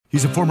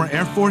He's a former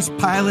Air Force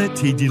pilot.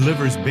 He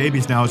delivers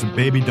babies now as a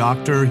baby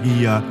doctor.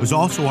 He was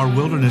also our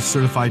wilderness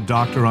certified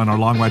doctor on our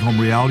Long Ride Home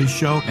reality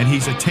show. And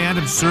he's a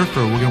tandem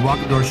surfer. We're going to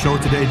welcome to our show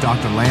today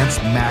Dr. Lance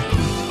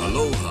Maki.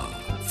 Aloha.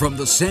 From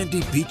the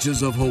sandy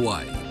beaches of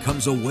Hawaii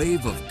comes a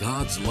wave of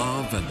God's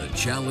love and the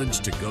challenge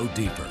to go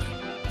deeper.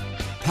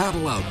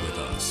 Paddle out with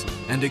us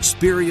and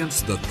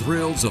experience the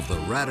thrills of the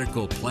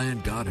radical plan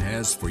God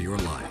has for your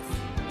life.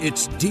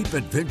 It's Deep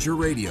Adventure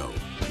Radio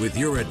with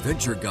your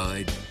adventure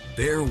guide,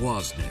 Bear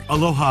Woznick.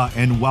 Aloha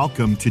and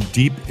welcome to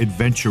Deep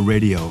Adventure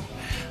Radio.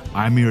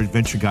 I'm your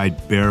adventure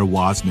guide, Bear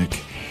Woznick,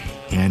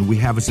 and we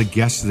have as a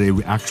guest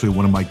today actually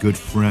one of my good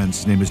friends.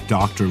 His name is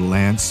Dr.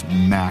 Lance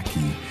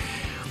Maki.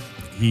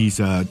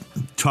 He's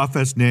tough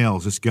as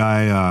nails. This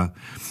guy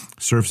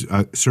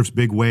surfs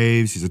big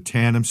waves. He's a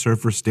tandem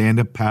surfer,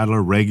 stand-up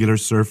paddler, regular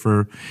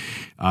surfer.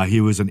 He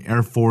was an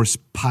Air Force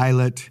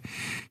pilot.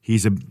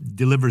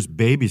 Delivers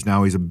babies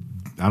now.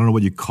 I don't know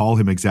what you call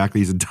him exactly.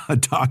 He's a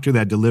doctor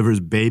that delivers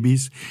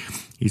babies.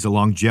 He's a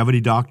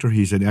longevity doctor.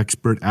 He's an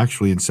expert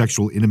actually in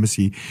sexual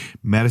intimacy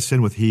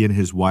medicine with he and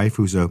his wife,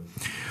 who's a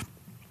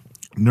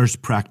nurse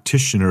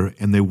practitioner,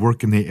 and they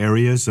work in the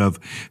areas of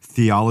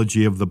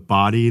theology of the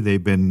body.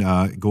 They've been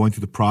going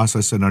through the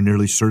process and are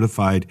nearly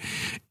certified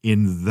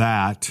in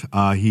that.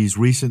 He's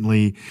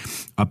recently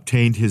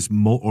obtained is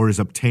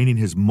obtaining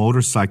his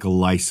motorcycle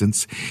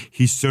license.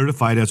 He's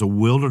certified as a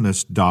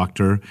wilderness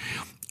doctor.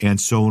 And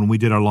so when we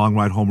did our Long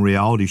Ride Home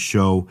reality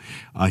show,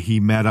 he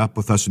met up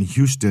with us in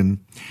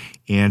Houston,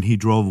 and he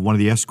drove one of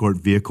the escort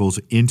vehicles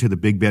into the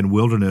Big Bend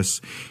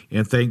wilderness.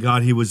 And thank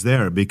God he was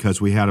there,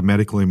 because we had a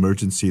medical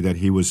emergency that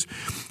he was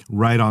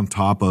right on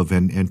top of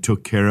and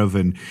took care of,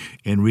 and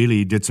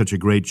really did such a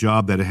great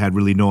job that it had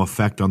really no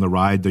effect on the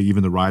ride.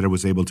 Even the rider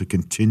was able to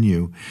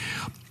continue.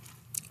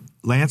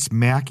 Lance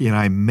Maki and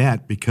I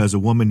met because a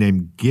woman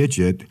named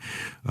Gidget,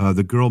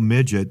 the girl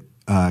Midget,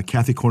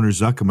 Kathy Corner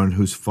Zuckerman,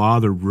 whose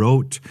father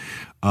wrote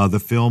the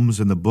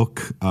films and the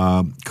book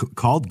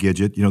called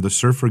Gidget, the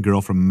surfer girl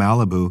from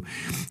Malibu,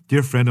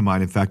 dear friend of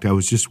mine. In fact, I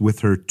was just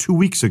with her 2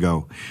 weeks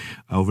ago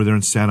over there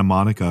in Santa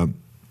Monica.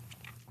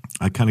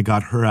 I kind of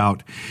got her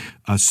out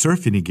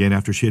surfing again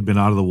after she had been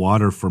out of the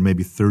water for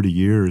maybe 30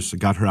 years. I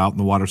got her out in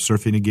the water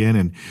surfing again,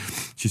 and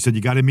she said,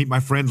 "You got to meet my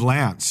friend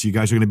Lance. You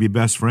guys are going to be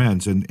best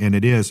friends," and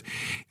it is.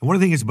 And one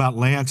of the things about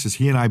Lance is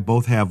he and I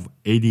both have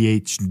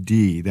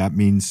ADHD. That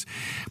means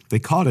they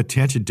call it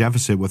attention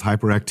deficit with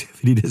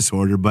hyperactivity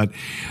disorder, but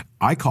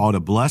I call it a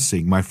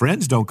blessing. My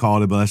friends don't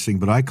call it a blessing,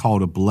 but I call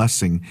it a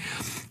blessing.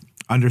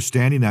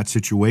 Understanding that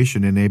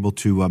situation and able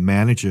to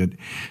manage it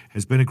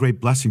has been a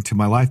great blessing to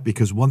my life,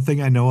 because one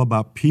thing I know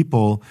about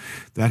people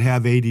that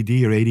have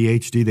ADD or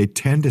ADHD, they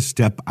tend to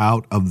step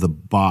out of the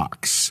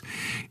box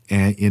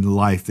in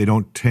life. They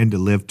don't tend to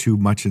live too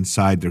much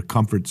inside their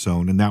comfort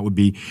zone, and that would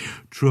be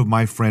true of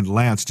my friend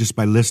Lance, just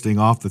by listing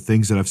off the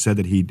things that I've said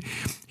that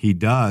he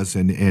does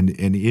and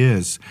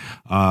is.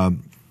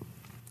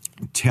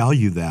 Tell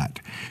you that.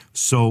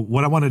 So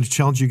what I wanted to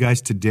challenge you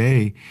guys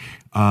today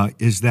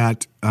is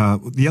that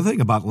the other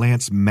thing about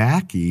Lance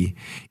Maki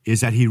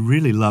is that he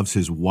really loves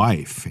his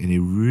wife and he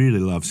really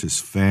loves his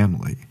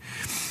family.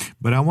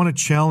 But I want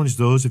to challenge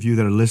those of you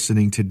that are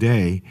listening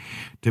today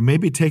to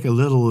maybe take a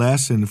little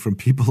lesson from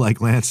people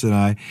like Lance and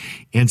I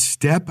and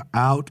step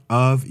out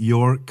of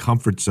your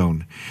comfort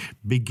zone.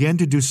 Begin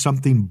to do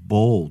something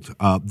bold.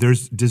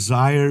 There's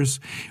desires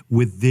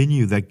within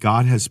you that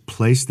God has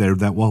placed there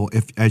that,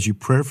 as you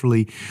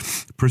prayerfully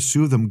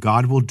pursue them,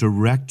 God will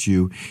direct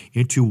you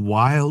into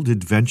wild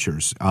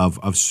adventures of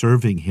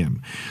serving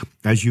Him.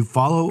 As you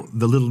follow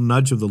the little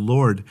nudge of the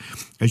Lord,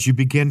 as you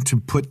begin to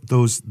put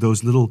those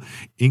little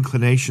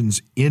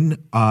inclinations in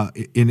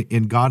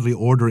godly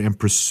order and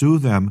pursue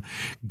them,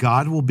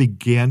 God will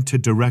begin to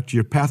direct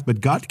your path.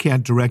 But God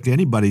can't direct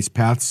anybody's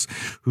paths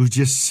who's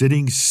just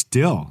sitting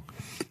still.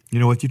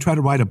 If you try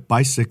to ride a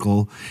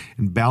bicycle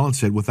and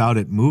balance it without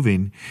it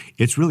moving,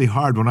 it's really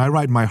hard. When I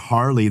ride my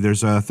Harley,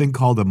 there's a thing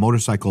called a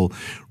motorcycle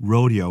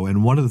rodeo,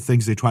 and one of the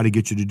things they try to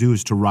get you to do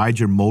is to ride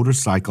your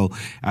motorcycle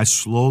as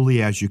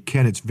slowly as you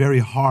can. It's very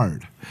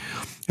hard.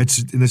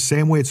 It's in the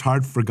same way it's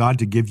hard for God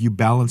to give you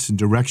balance and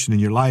direction in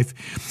your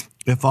life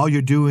if all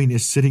you're doing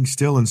is sitting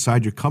still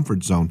inside your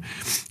comfort zone.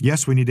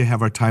 Yes, we need to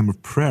have our time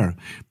of prayer,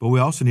 but we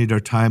also need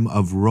our time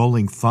of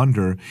rolling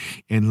thunder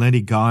and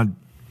letting God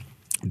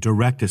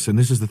direct us. And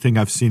this is the thing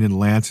I've seen in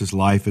Lance's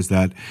life, is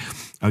that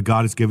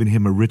God has given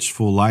him a rich,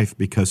 full life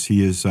because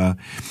he's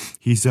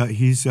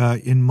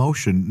in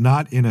motion,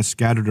 not in a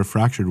scattered or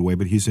fractured way,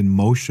 but he's in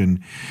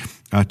motion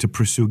to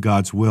pursue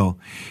God's will.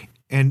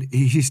 And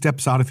he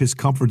steps out of his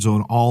comfort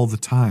zone all the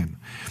time.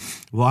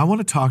 Well, I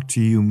want to talk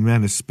to you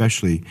men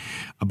especially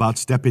about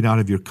stepping out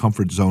of your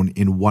comfort zone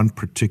in one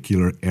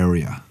particular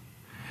area.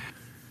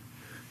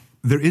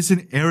 There is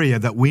an area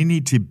that we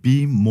need to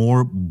be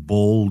more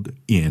bold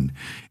in,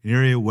 an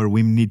area where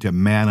we need to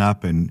man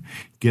up and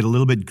get a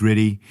little bit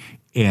gritty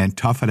and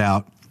tough it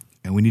out.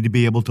 And we need to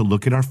be able to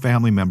look at our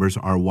family members,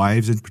 our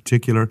wives in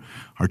particular,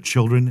 our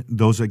children,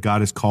 those that God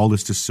has called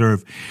us to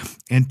serve,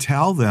 and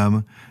tell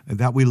them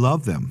that we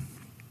love them.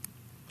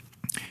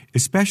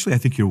 especially I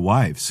think your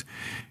wives.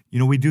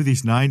 We do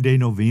these 9-day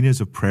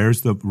novenas of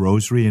prayers, the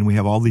rosary, and we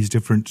have all these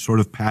different sort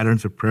of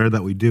patterns of prayer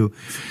that we do.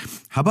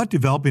 How about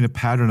developing a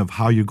pattern of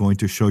how you're going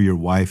to show your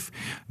wife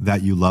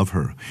that you love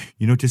her?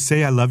 To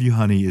say "I love you,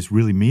 honey" is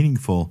really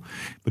meaningful.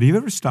 But have you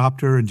ever stopped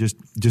her and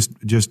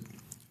just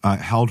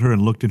held her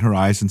and looked in her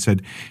eyes and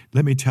said,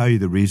 "Let me tell you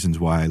the reasons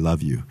why I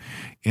love you,"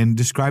 and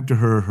describe to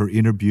her her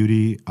inner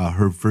beauty,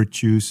 her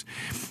virtues,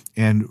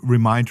 and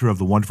remind her of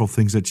the wonderful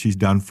things that she's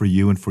done for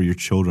you and for your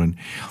children.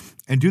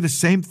 And do the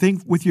same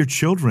thing with your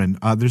children.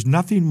 There's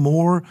nothing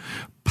more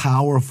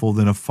powerful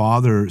than a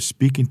father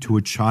speaking to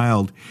a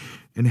child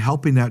and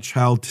helping that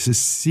child to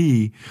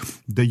see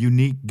the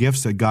unique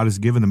gifts that God has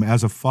given them.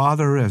 As a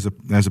father, as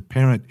a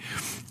parent,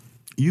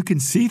 you can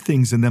see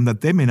things in them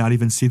that they may not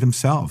even see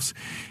themselves.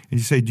 And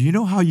you say, "Do you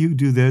know how you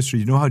do this?" or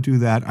 "You know how to do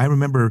that?" I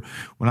remember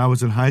when I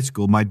was in high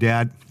school, my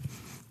dad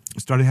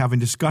started having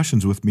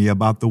discussions with me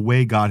about the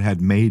way God had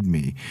made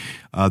me,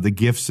 the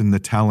gifts and the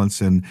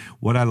talents and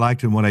what I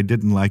liked and what I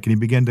didn't like. And he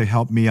began to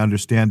help me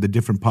understand the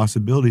different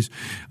possibilities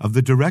of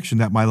the direction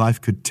that my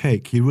life could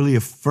take. He really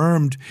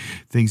affirmed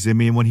things in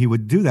me. And when he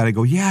would do that, I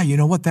go, "Yeah, you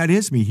know what? That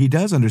is me. He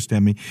does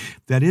understand me.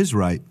 That is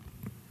right."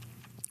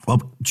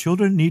 Well,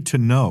 children need to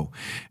know,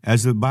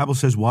 as the Bible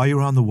says, while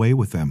you're on the way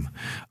with them,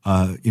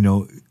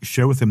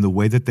 share with them the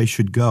way that they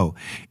should go.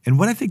 And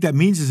what I think that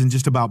means isn't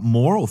just about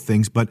moral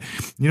things, but,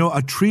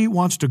 a tree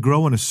wants to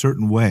grow in a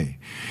certain way.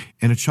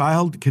 And a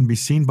child can be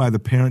seen by the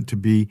parent to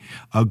be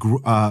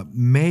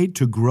made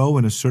to grow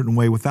in a certain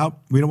way we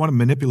don't want to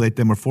manipulate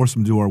them or force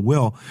them to do our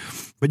will,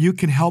 but you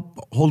can help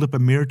hold up a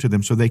mirror to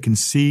them so they can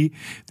see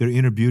their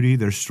inner beauty,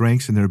 their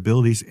strengths, and their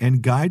abilities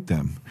and guide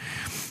them.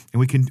 And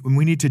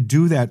we need to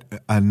do that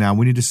now.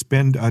 We need to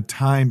spend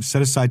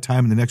set aside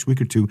time in the next week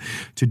or two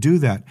to do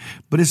that.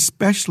 But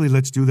especially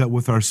let's do that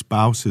with our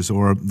spouses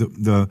or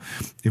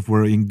if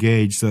we're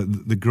engaged,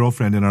 the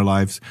girlfriend in our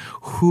lives.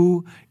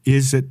 Who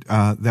is it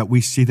that we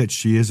see that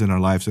she is in our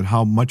lives and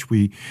how much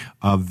we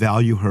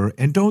value her?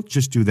 And don't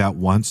just do that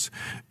once.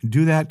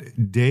 Do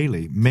that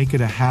daily. Make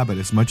it a habit.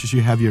 As much as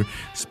you have your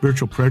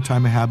spiritual prayer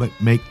time a habit,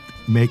 make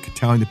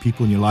telling the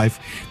people in your life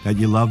that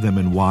you love them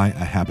and why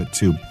a habit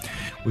too.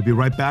 We'll be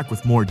right back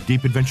with more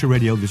Deep Adventure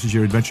Radio. This is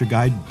your adventure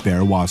guide,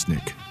 Bear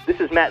Woznick.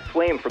 This is Matt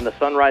Swaim from the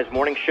Sunrise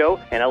Morning Show,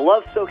 and I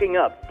love soaking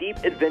up Deep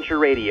Adventure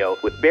Radio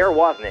with Bear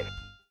Woznick.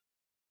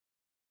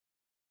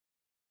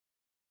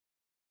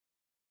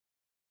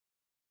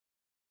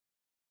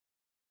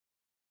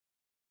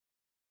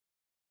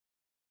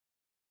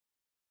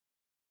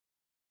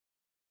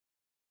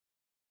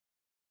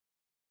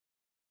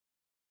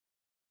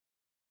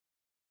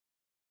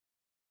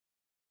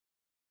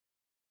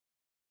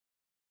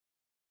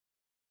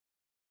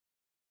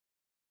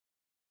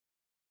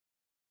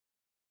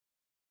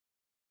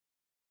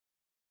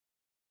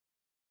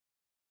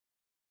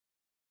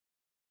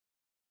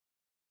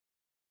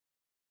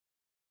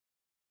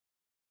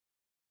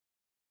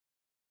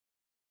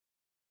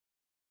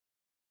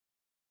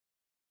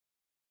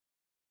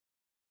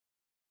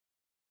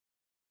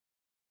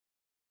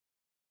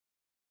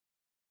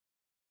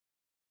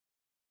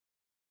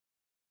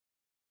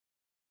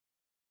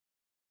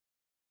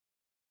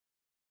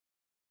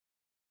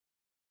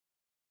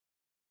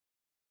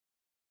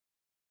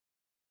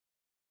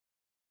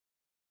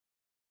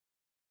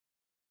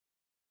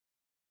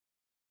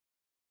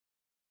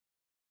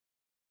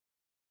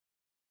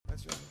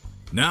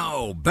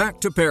 Now, back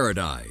to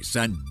Paradise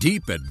and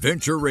Deep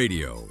Adventure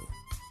Radio.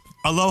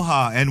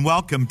 Aloha and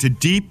welcome to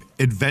Deep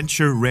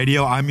Adventure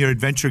Radio. I'm your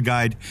adventure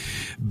guide,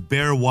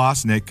 Bear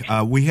Woznick.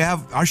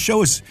 Our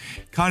show is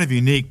kind of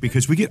unique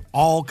because we get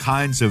all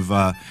kinds of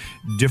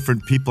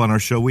different people on our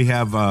show. We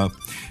have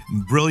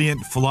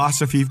brilliant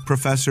philosophy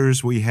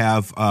professors. We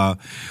have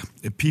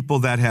people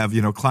that have,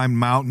 climbed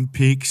mountain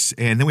peaks.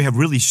 And then we have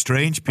really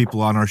strange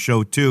people on our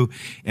show, too.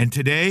 And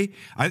today,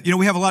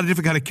 we have a lot of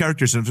different kind of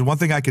characters. And if there's one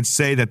thing I could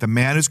say, that the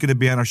man who's going to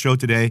be on our show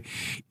today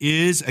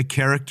is a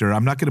character.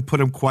 I'm not going to put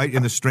him quite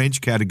in the strange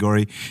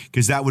category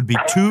because that would be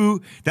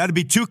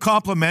too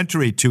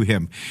complimentary to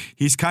him.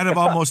 He's kind of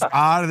almost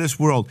out of this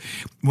world.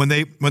 When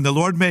the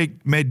Lord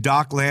made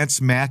Doc Lance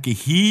Maki,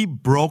 he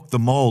broke the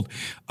mold.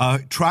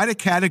 Try to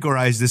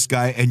categorize this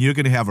guy, and you're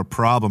going to have a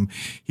problem.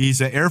 He's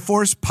an Air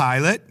Force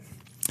pilot.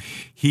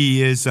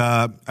 He is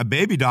a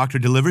baby doctor,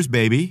 delivers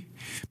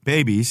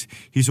babies.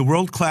 He's a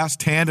world-class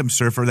tandem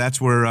surfer.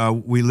 That's where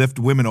we lift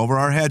women over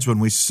our heads when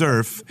we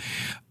surf.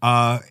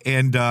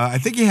 And I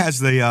think he has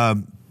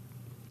the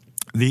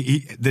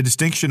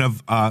distinction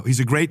of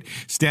he's a great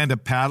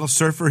stand-up paddle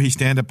surfer. He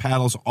stand-up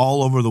paddles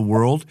all over the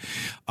world.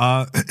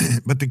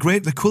 But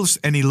the coolest,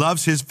 and he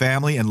loves his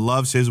family and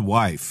loves his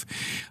wife.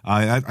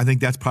 I think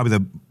that's probably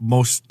the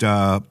most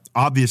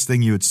obvious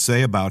thing you would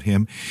say about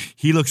him.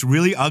 He looks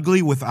really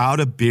ugly without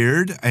a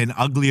beard and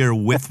uglier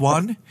with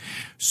one.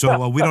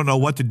 So we don't know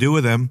what to do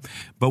with him.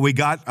 But we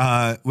got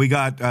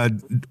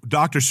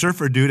Dr.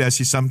 Surfer Dude, as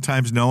he's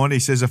sometimes known. He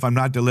says, if I'm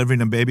not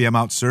delivering a baby, I'm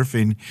out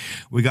surfing.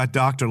 We got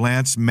Dr.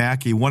 Lance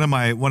Maki, one of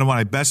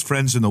my best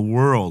friends in the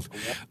world.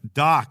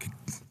 Doc,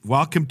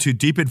 welcome to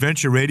Deep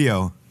Adventure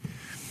Radio.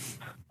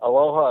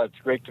 Aloha. It's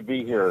great to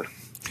be here.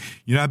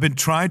 You know, I've been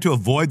trying to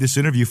avoid this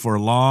interview for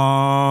a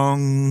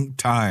long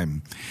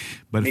time,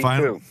 but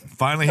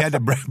finally had to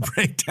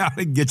break down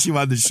and get you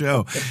on the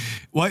show.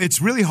 Well, it's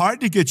really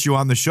hard to get you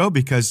on the show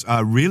because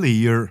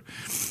really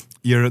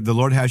the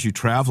Lord has you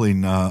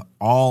traveling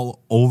all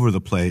over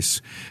the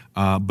place.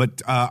 But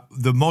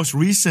the most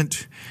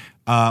recent,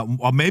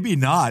 well, maybe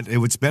not.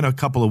 It's been a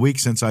couple of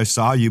weeks since I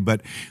saw you,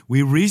 but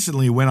we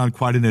recently went on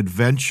quite an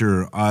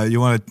adventure.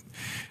 You want to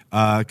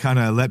kind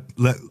of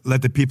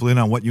let the people in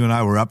on what you and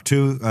I were up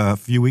to a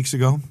few weeks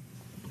ago?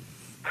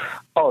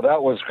 Oh,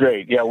 that was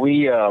great. Yeah,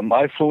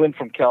 I flew in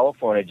from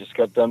California, just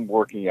got done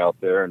working out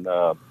there, and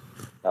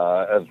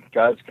as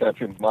God's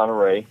country,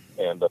 Monterey,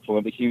 and I flew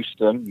into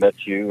Houston,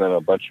 met you and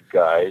a bunch of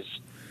guys,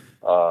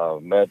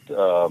 met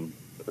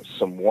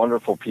some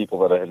wonderful people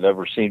that I had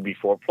never seen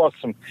before, plus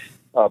some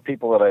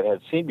people that I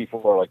had seen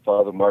before, like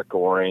Father Mark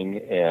Goring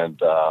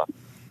and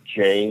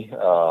Jay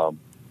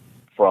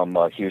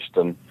from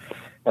Houston.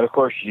 And, of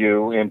course,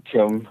 you and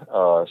Tim.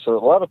 So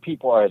a lot of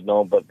people I had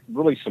known, but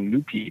really some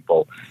new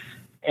people.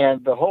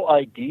 And the whole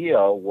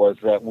idea was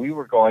that we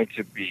were going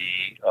to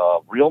be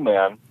real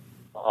men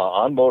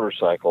on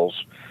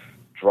motorcycles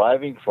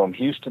driving from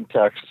Houston,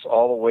 Texas,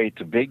 all the way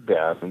to Big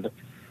Bend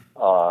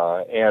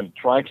and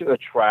trying to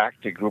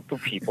attract a group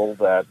of people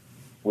that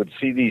would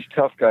see these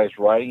tough guys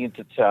riding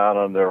into town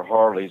on their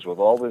Harleys with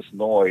all this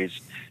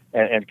noise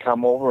and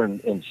come over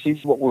and see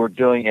what we were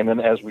doing. And then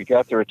as we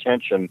got their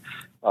attention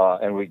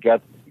and we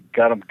got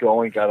them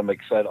going, got them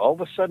excited, all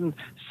of a sudden,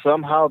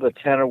 somehow the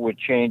tenor would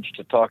change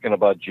to talking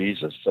about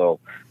Jesus. So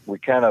we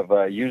kind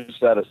of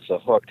used that as a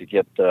hook to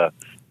get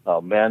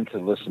men to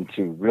listen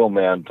to real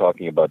men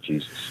talking about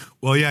Jesus.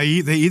 Well, yeah,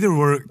 they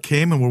either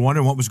came and were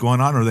wondering what was going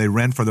on, or they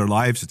ran for their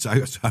lives. It's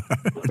hard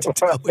to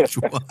tell which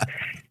one.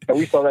 And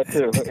we saw that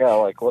too. Yeah,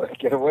 like,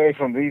 get away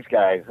from these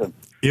guys. And,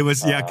 it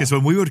was, because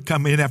when we would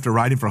come in after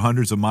riding for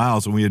hundreds of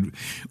miles, and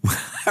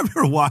I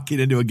remember walking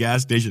into a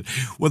gas station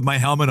with my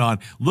helmet on,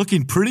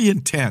 looking pretty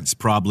intense,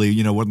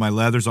 probably, with my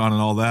leathers on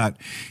and all that.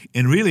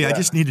 And really, I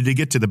just needed to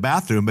get to the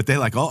bathroom, but they're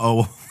like,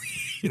 call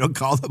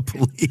the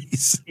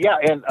police. Yeah,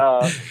 and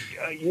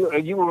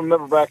you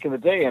remember back in the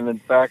day, and in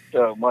fact,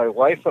 my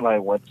wife and I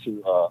went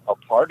to a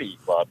party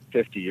about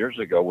 50 years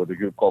ago with a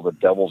group called the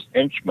Devil's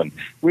Henchmen.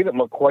 We didn't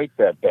look quite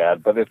that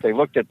bad, but if they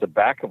looked at the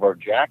back of our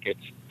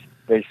jackets,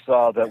 they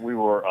saw that we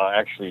were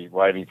actually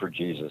riding for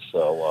Jesus.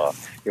 So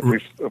if we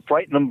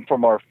frightened them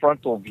from our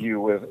frontal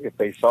view, if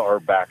they saw our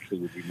backs, it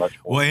would be much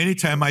more. Well,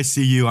 anytime I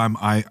see you,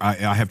 I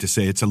have to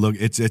say it's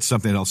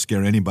something that'll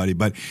scare anybody.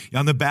 But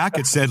on the back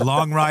it said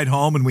 "Long Ride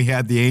Home," and we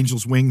had the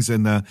angel's wings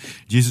and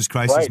Jesus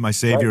Christ is my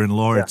Savior and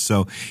Lord. Yeah.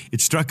 So it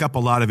struck up a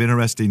lot of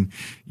interesting,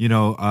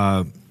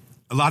 a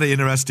lot of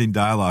interesting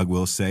dialogue,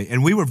 we'll say.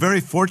 And we were very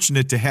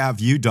fortunate to have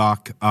you,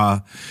 Doc.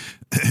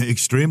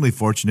 Extremely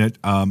fortunate,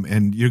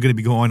 and you're going to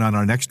be going on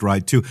our next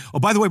ride too. Oh,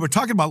 by the way, we're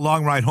talking about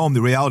Long Ride Home,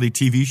 the reality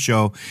TV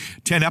show,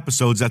 10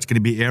 episodes that's going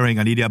to be airing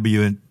on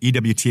EWTN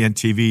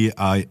TV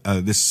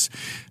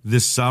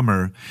this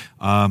summer,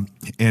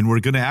 and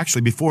we're going to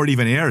actually, before it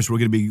even airs, we're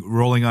going to be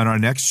rolling on our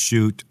next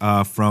shoot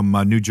from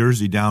New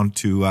Jersey down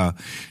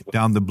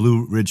the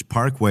Blue Ridge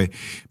Parkway.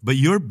 But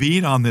you're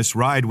being on this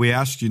ride. We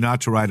asked you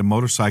not to ride a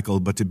motorcycle,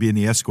 but to be in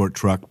the escort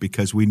truck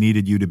because we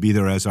needed you to be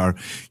there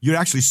you're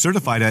actually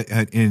certified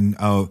in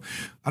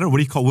I don't know, what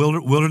do you call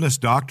wilderness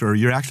doctor?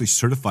 You're actually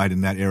certified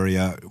in that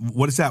area.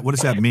 What does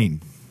that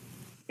mean?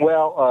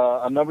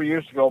 Well, a number of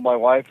years ago, my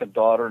wife and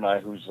daughter and I,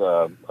 who's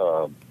a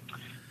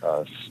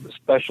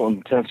special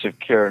intensive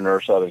care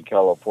nurse out in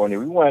California,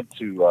 we went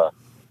to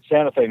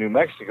Santa Fe, New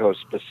Mexico,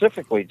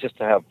 specifically just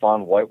to have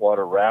fun,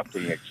 whitewater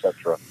rafting,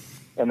 etc.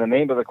 And the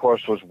name of the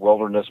course was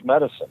Wilderness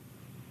Medicine.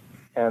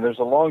 And there's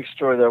a long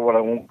story there, what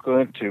I won't go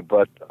into,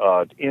 but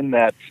in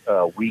that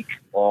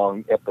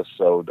week-long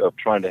episode of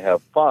trying to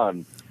have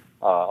fun,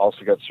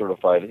 also got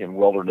certified in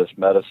wilderness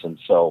medicine.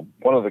 So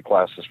one of the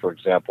classes, for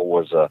example,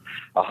 was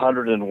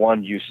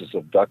 101 uses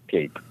of duct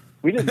tape.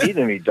 We didn't need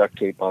any duct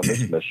tape on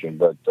this mission,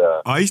 but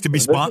I used to be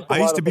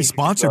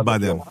sponsored by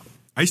them.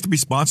 I used to be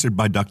sponsored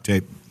by duct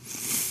tape.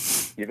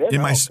 You did?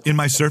 In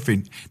my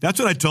surfing. That's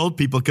what I told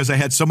people because I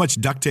had so much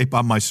duct tape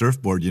on my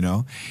surfboard,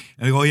 And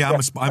I go, yeah,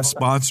 I'm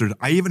sponsored.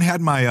 I even had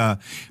my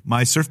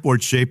my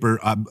surfboard shaper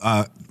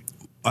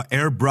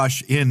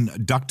airbrush in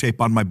duct tape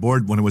on my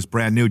board when it was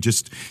brand new,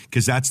 just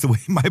because that's the way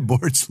my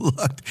boards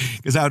looked.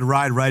 Because I would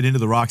ride right into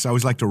the rocks. I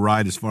always like to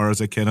ride as far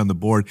as I can on the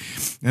board.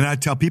 And I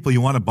tell people,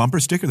 you want a bumper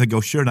sticker? They go,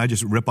 sure. And I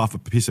just rip off a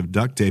piece of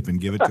duct tape and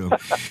give it to them.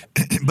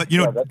 But,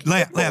 that's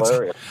Lance,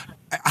 hilarious.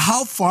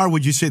 How far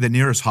would you say the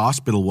nearest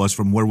hospital was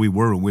from where we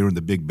were when we were in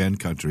the Big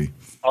Bend country?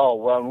 Oh,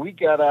 when we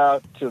got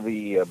out to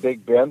the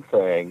Big Bend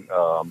thing,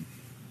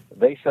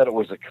 they said it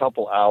was a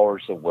couple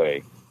hours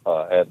away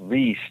at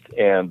least.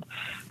 And,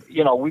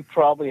 we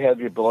probably had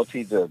the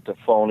ability to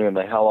phone in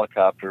a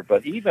helicopter.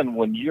 But even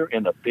when you're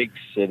in a big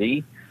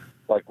city,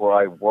 like where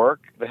I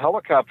work, the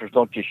helicopters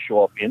don't just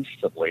show up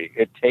instantly.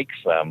 It takes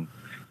them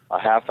a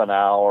half an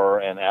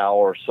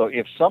hour. So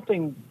if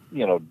something,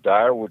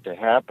 dire were to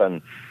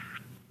happen,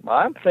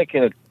 I'm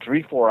thinking of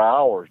 3-4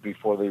 hours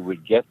before they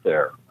would get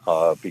there,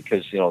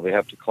 because they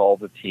have to call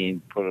the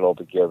team, put it all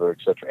together,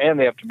 etc., and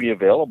they have to be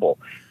available.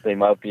 They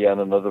might be on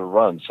another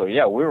run. So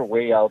yeah, we were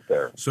way out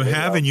there. So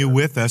having you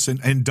with us,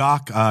 and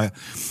Doc,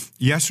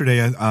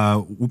 yesterday,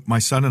 my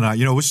son and I,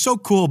 it was so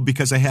cool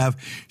because I have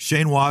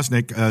Shane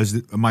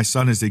Woznick, my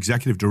son is the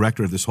executive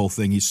director of this whole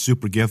thing. He's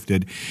super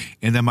gifted,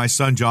 and then my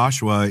son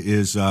Joshua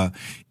is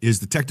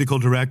the technical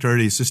director,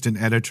 the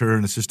assistant editor,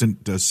 and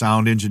assistant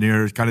sound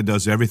engineer. Kind of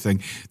does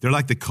everything. They're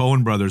like the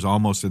Coen brothers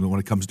almost when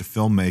it comes to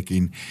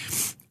filmmaking.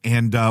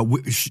 And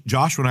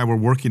Joshua and I were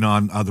working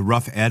on the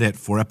rough edit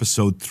for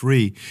episode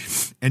 3,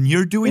 and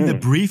you're doing the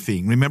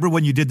briefing. Remember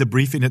when you did the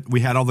briefing? We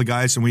had all the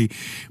guys, and we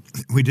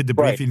did the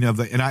briefing of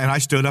the. And I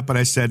stood up and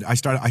I said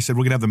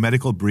we're gonna have the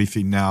medical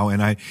briefing now,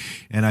 and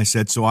I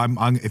said, so I'm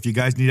if you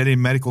guys need any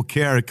medical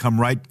care, come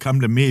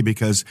to me,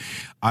 because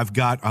I've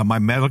got my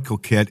medical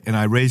kit, and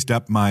I raised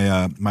up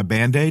my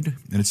Band-Aid,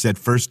 and it said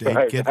first aid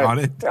kit on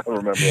it. I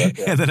remember that.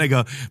 Yeah. And then I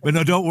go, but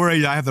no, don't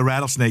worry, I have the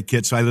rattlesnake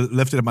kit. So I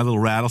lifted up my little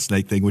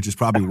rattlesnake thing, which is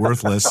probably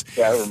worthless.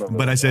 Yeah, I remember.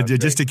 But I said,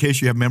 just in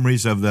case you have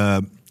memories of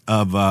the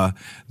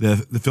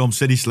film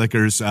City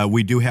Slickers,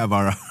 we do have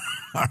our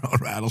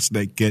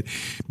rattlesnake kit.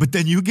 But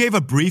then you gave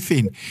a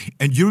briefing,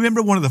 and you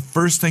remember one of the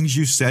first things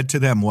you said to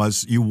them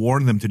was you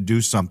warned them to do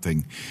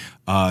something.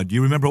 Do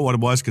you remember what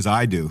it was? Because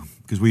I do,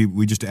 because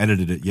we just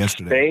edited it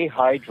yesterday. Stay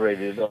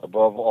hydrated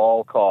above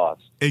all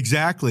costs.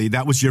 Exactly.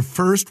 That was your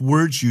first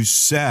words you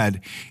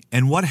said.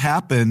 And what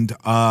happened,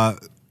 I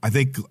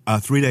think,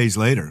 3 days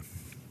later?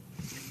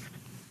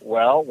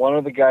 Well, one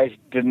of the guys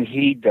didn't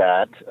heed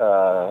that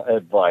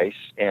advice,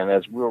 and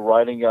as we were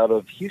riding out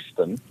of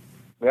Houston,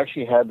 we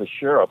actually had the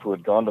sheriff who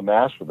had gone to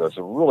Mass with us,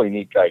 a really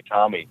neat guy,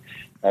 Tommy.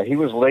 He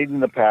was late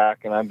in the pack,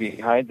 and I'm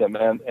behind them,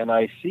 and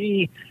I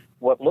see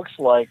what looks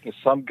like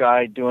some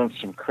guy doing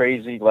some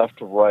crazy left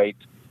to right,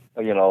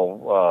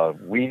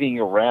 weaving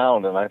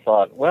around, and I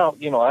thought, well,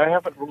 I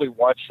haven't really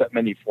watched that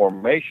many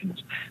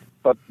formations,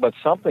 but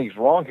something's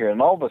wrong here,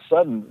 and all of a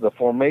sudden the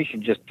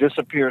formation just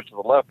disappears to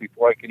the left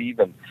before I could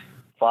even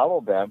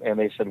follow them, and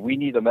they said, we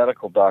need a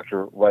medical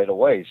doctor right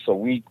away. So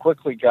we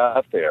quickly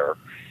got there,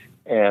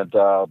 and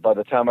by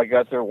the time I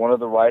got there, one of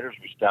the riders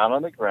was down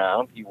on the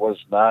ground. He was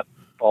not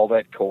all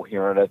that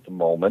coherent at the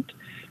moment,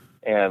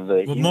 and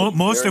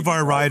most of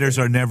our riders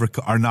are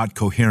not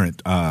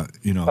coherent. Lance,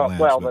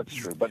 well, that's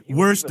true, but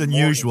worse than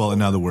usual,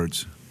 in other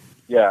words.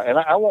 Yeah, and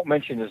I won't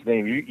mention his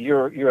name.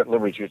 You're at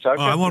liberty to talk.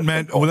 I won't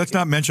mention. Well, let's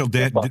not mention.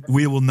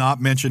 We will not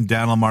mention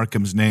Daniel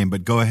Markham's name,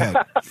 but go ahead.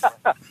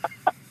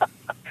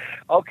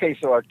 Okay,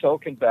 so our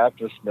token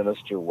Baptist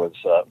minister was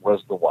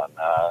the one.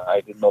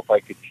 I didn't know if I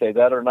could say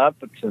that or not,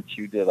 but since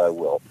you did, I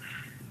will.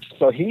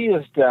 So he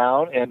is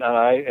down, and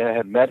I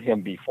had met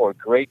him before.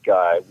 Great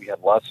guy. We had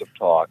lots of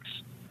talks.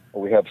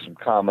 We have some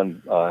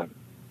common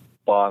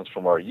bonds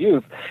from our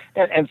youth,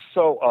 and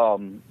so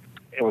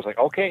it was like,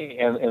 okay,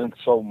 and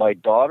so my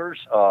daughter's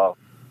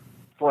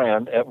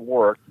friend at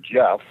work,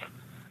 Jeff,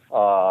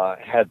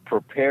 had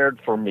prepared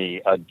for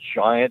me a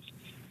giant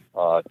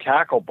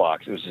tackle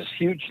box. It was this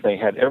huge thing,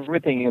 had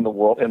everything in the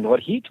world. And what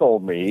he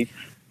told me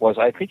was,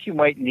 I think you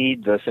might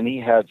need this. And he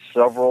had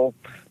several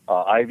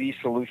IV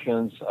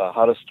solutions,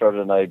 how to start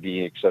an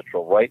IV,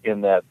 etc., right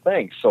in that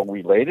thing. So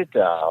we laid it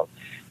down.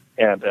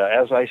 And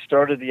as I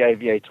started the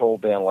IV, I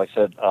told Daniel, I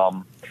said,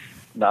 now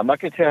I'm not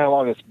going to tell you how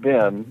long it's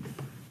been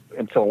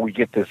until we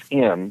get this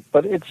in,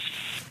 but it's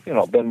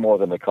been more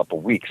than a couple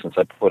of weeks since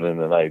I put in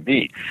an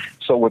IV.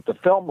 So with the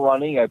film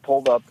running, I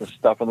pulled out the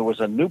stuff, and there was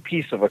a new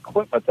piece of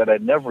equipment that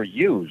I'd never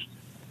used.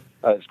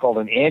 It's called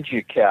an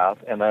angiocath,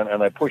 and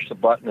I pushed the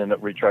button, and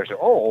it retracts.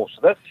 Oh,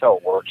 so that's how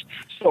it works.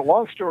 So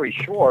long story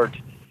short,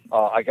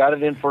 I got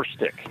it in first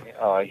stick.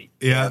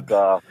 And,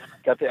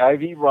 got the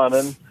IV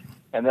running,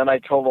 and then I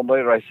told him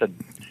later, I said,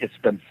 it's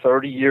been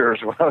 30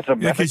 years when I was a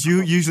medical. Because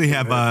you usually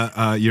have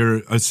your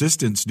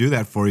assistants do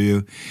that for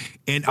you,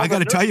 and I got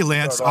to tell you,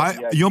 Lance,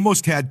 you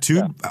almost had two.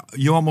 Yeah.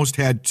 You almost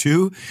had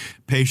two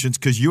patients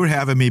because you were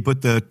having me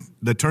put the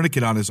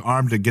tourniquet on his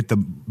arm to get the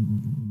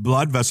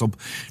blood vessel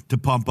to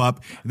pump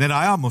up, and then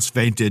I almost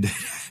fainted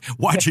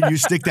watching you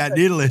stick that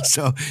needle in.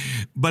 So,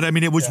 but I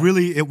mean, it was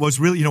really.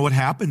 What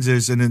happens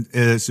is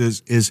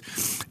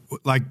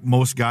like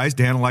most guys,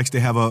 Dan likes to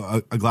have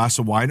a glass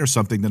of wine or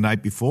something the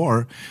night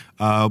before.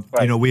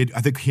 Right.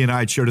 I think he and I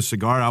had shared a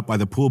cigar out by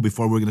the pool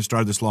before we were going to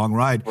start this long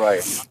ride.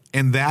 Right.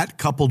 And that,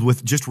 coupled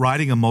with just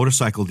riding a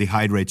motorcycle,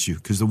 dehydrates you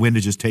because the wind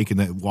is just taking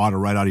the water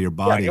right out of your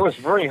body. Yeah, it was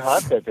very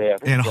hot that day.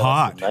 And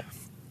hot.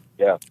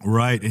 Yeah.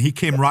 Right. And he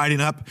came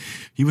riding up.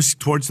 He was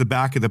towards the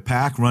back of the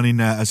pack running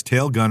as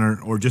tail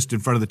gunner or just in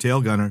front of the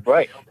tail gunner.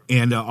 Right.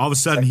 And all of a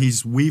sudden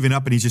he's weaving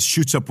up and he just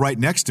shoots up right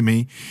next to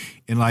me.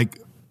 And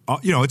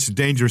it's a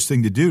dangerous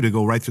thing to do, to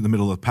go right through the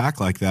middle of the pack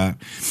like that.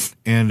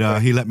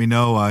 And he let me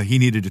know he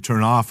needed to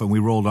turn off, and we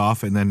rolled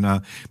off. And then,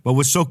 but it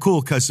was so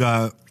cool because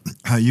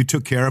you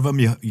took care of him.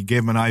 You gave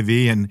him an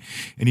IV, and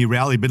he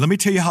rallied. But let me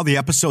tell you how the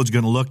episode's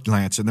going to look,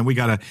 Lance. And then we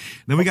gotta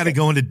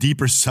go into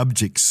deeper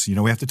subjects.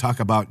 We have to talk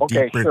about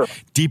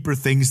deeper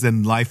things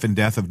than life and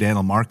death of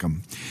Daniel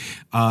Markham.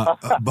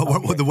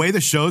 But the way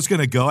the show's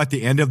going to go at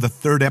the end of the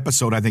third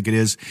episode, I think it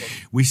is,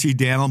 we see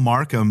Daniel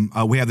Markham.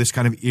 We have this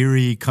kind of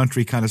eerie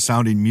country kind of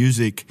sounding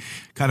music,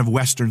 kind of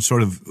Western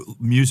sort of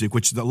music,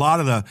 which a lot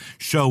of the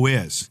show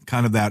is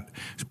kind of that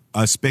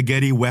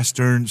spaghetti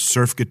Western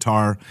surf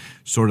guitar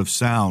sort of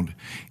sound.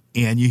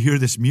 And you hear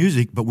this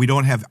music, but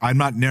I'm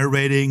not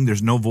narrating.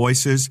 There's no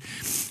voices.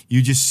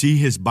 You just see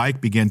his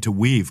bike begin to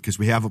weave because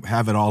we have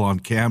it all on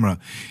camera,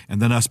 and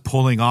then us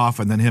pulling off,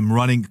 and then him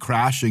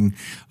crashing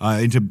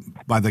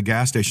by the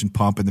gas station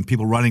pump, and then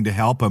people running to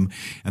help him,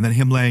 and then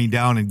him laying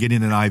down and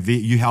getting an IV.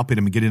 You helping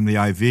him get in the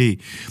IV.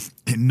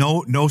 And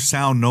no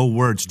sound, no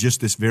words,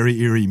 just this very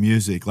eerie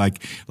music,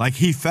 like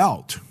he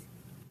felt,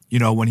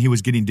 when he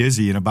was getting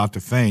dizzy and about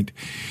to faint.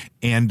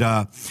 And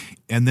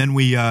then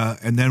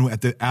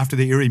after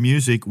the eerie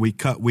music, we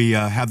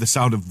have the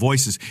sound of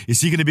voices.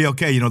 Is he going to be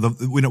okay?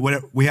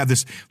 We have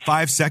this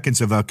 5 seconds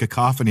of a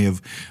cacophony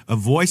of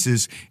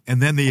voices,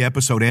 and then the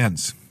episode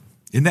ends.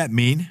 Isn't that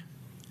mean?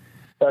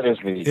 That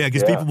is mean. Yeah,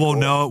 because people won't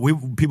know.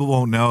 People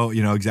won't know,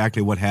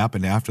 exactly what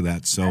happened after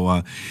that.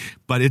 So,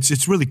 but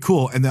it's really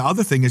cool. And the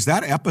other thing is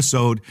that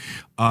episode,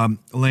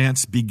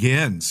 Lance,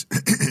 begins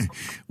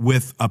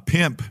with a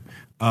pimp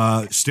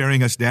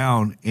staring us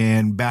down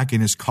and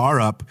backing his car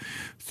up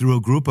through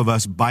a group of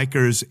us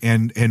bikers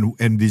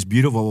and these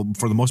beautiful,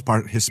 for the most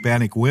part,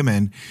 Hispanic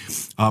women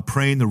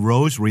praying the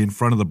rosary in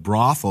front of the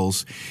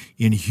brothels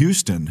in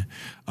Houston.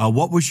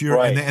 What was your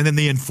and then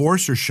the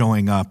enforcer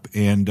showing up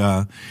and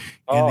that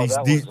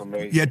was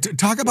amazing. Yeah,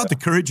 talk about the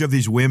courage of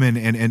these women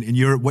and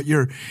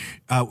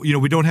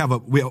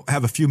we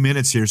have a few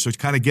minutes here, so it's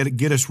kind of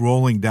get us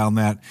rolling down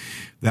that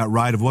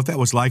ride of what that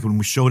was like when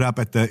we showed up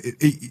at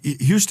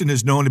Houston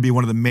is known to be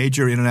one of the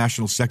major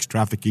international sex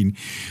trafficking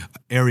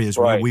areas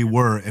where we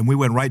were, and we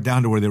went right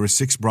down to where there were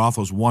 6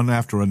 brothels, one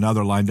after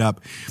another, lined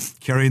up,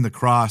 carrying the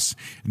cross,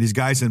 and these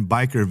guys in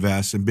biker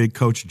vests, and big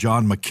coach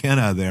John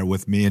McKenna there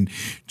with me, and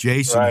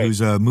Jason,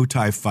 who's a Muay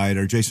Thai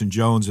fighter, Jason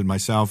Jones, and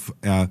myself,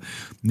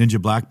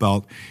 Ninja Black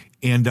Belt.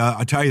 And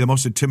I'll tell you, the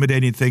most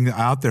intimidating thing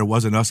out there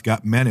wasn't us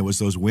men; it was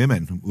those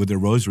women with their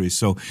rosaries.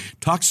 So,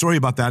 talk story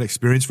about that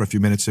experience for a few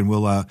minutes, and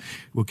we'll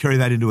carry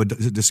that into a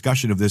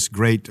discussion of this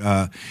great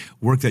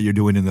work that you're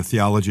doing in the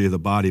theology of the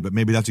body. But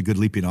maybe that's a good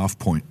leaping off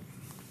point.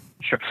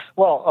 Sure.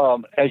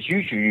 Well, as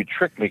usual, you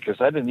tricked me because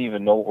I didn't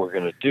even know what we were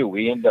going to do.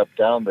 We end up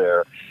down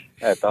there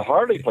at the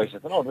Harley place. I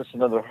thought, this is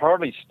another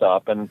Harley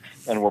stop, and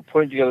we're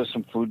putting together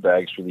some food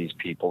bags for these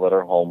people that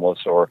are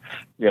homeless or,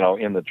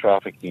 in the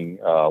trafficking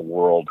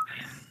world.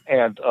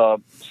 And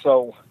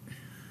so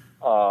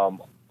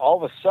all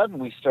of a sudden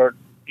we start,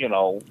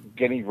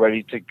 getting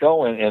ready to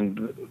go,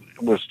 and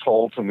it was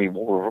told to me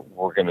what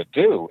we're going to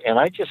do. And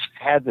I just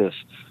had this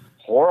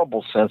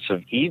horrible sense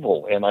of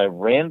evil, and I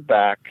ran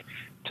back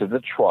to the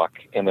truck,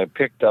 and I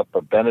picked up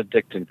a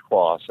Benedictine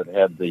cross that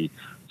had the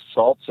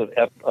salts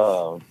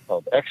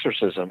of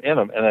exorcism in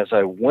them. And as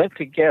I went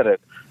to get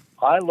it,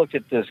 I looked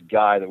at this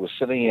guy that was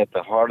sitting at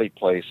the Harley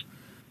place,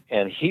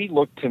 and he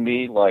looked to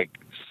me like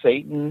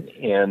Satan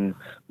in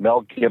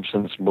Mel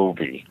Gibson's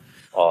movie.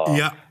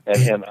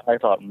 And I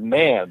thought,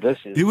 man, this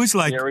is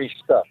scary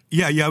stuff.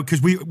 Yeah,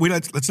 because we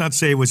let's not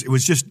say it was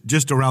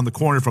just around the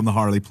corner from the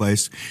Harley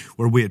place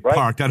where we had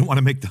parked. I don't want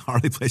to make the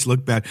Harley place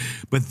look bad,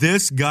 but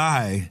this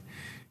guy,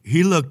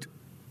 he looked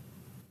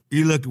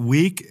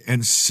weak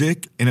and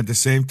sick, and at the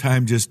same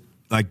time, just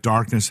like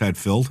darkness had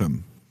filled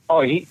him.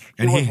 Oh, he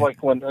was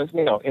like when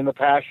in the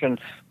Passion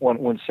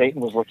when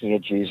Satan was looking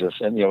at Jesus,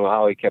 and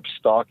how he kept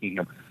stalking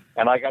him.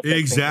 And I got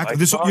exactly.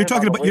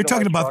 You're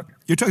talking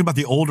about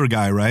the older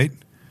guy, right?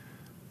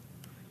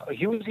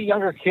 He was a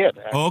younger kid.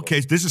 Actually. Okay,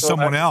 this is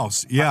someone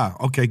else. Yeah.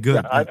 Okay,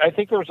 good. Yeah, I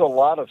think there was a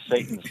lot of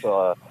Satan's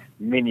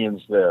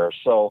minions there,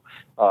 so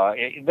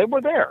they were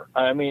there.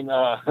 I mean,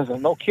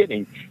 no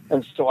kidding.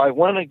 And so I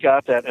went and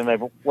got that, and I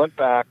went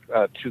back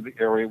to the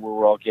area where we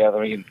were all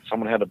gathering, and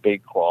someone had a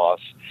big cross,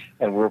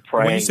 and we were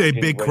praying. When you say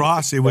big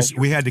cross,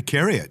 we had to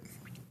carry it.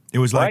 It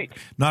was like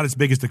not as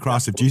big as the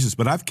cross of Jesus,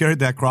 but I've carried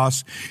that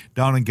cross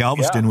down in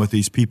Galveston with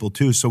these people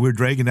too. So we're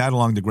dragging that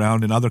along the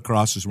ground, and other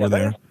crosses were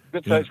there.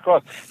 Good sized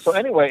cross. So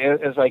anyway,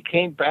 as I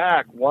came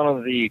back, one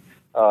of the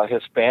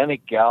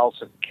Hispanic gals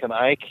said, "Can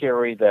I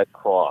carry that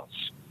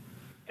cross?"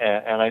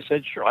 And I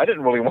said, "Sure." I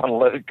didn't really want to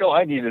let it go.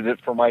 I needed it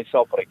for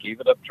myself, but I gave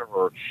it up to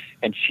her,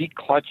 and she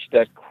clutched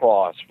that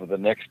cross for the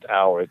next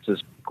hour. It's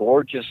this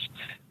gorgeous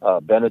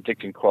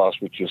Benedictine cross,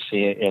 which you'll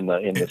see in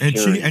the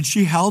series. And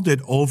she held it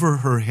over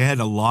her head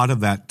a lot of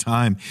that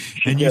time.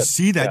 You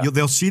see that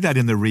they'll see that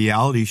in the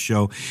reality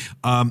show.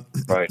 And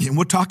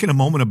we're talking a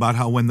moment about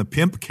how when the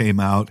pimp came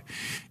out,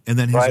 and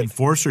then his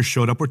enforcer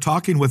showed up. We're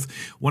talking with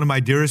one of my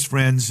dearest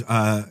friends,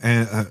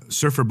 a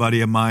surfer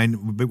buddy of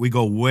mine. We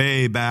go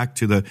way back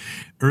to the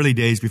early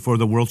days before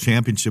the World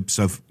Championships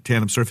of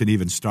tandem surfing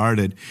even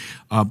started.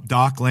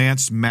 Doc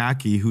Lance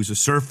Maki, who's a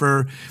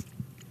surfer,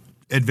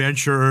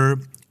 adventurer,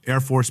 Air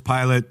Force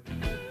pilot,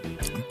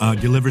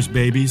 delivers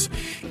babies,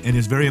 and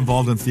is very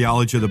involved in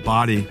theology of the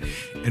body,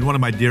 and one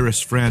of my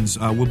dearest friends.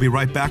 We'll be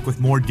right back with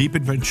more Deep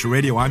Adventure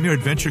Radio. I'm your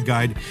adventure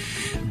guide,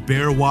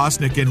 Bear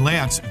Woznick, and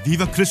Lance.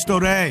 Viva Cristo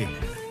Rey!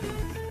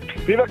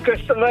 Viva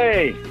Cristo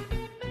Rey!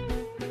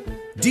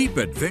 Deep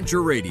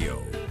Adventure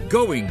Radio,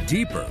 going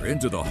deeper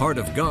into the heart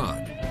of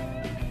God.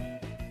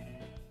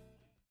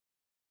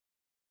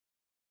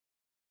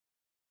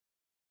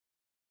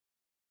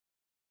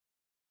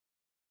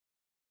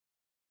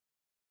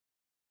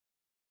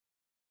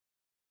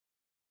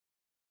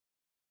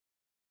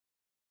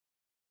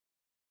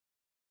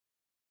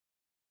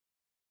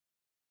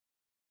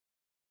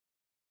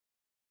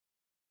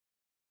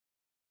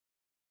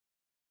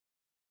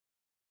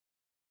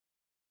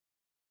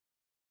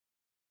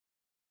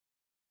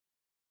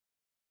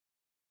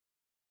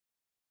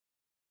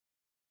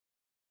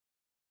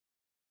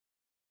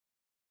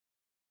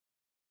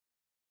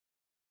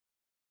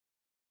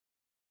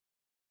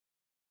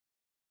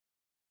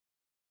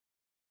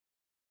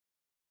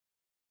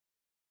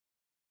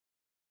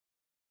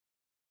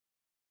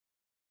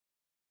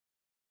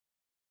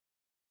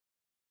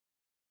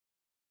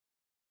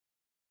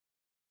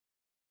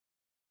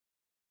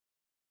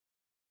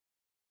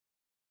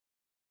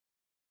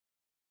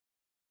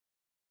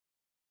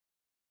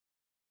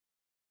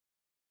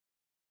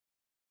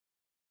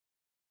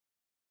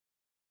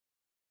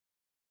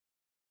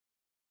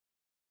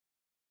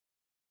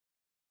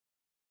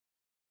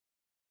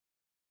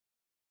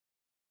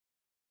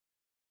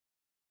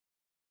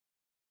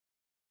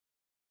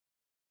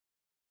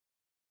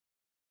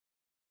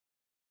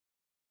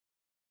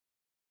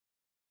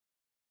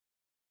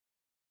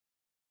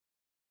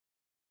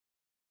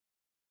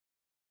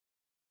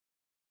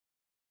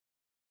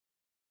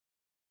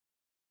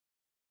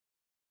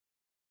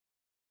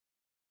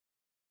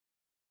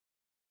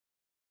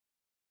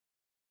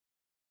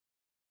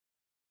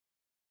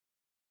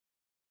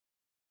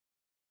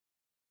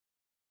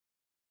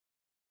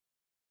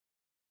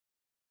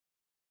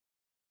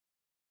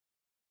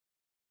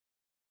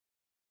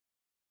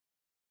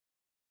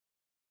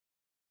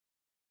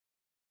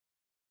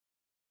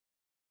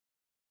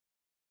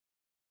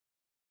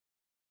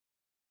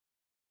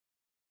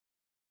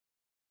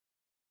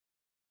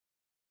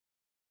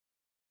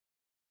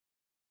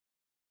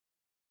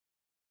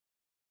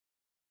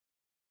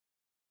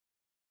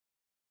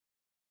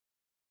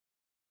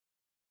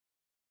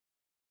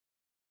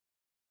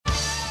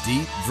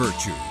 Deep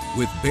Virtue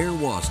with Bear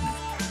Woznick.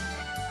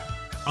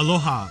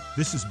 Aloha,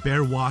 this is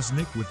Bear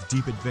Woznick with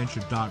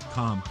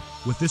DeepAdventure.com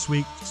with this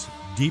week's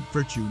Deep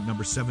Virtue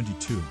number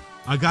 72.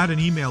 I got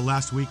an email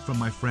last week from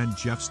my friend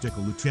Jeff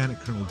Stickle, Lieutenant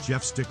Colonel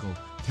Jeff Stickle,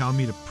 telling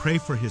me to pray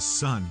for his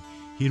son.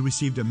 He had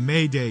received a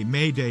Mayday,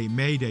 Mayday,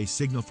 Mayday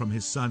signal from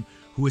his son,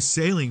 who was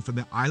sailing from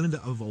the island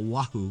of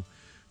Oahu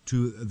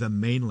to the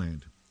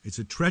mainland. It's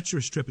a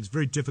treacherous trip. It's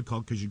very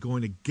difficult because you're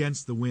going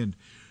against the wind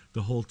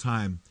the whole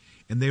time.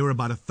 And they were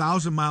about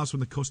 1,000 miles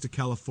from the coast of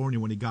California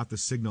when he got the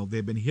signal. They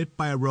had been hit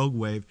by a rogue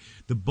wave.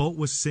 The boat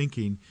was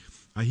sinking.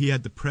 He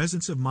had the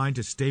presence of mind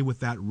to stay with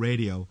that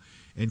radio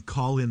and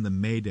call in the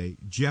Mayday.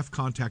 Jeff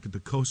contacted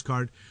the Coast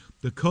Guard.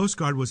 The Coast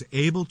Guard was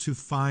able to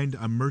find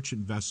a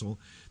merchant vessel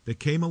that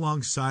came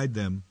alongside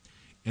them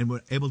and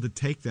were able to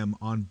take them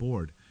on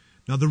board.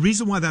 Now, the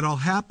reason why that all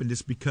happened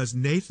is because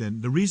Nathan,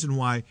 the reason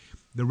why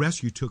the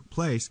rescue took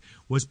place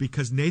was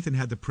because Nathan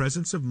had the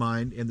presence of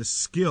mind and the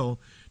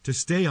skill to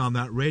stay on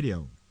that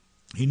radio.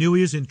 He knew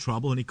he was in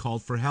trouble and he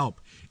called for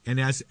help. And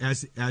as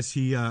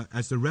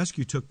the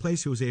rescue took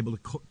place, he was able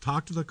to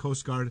talk to the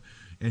Coast Guard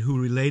and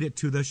who relayed it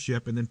to the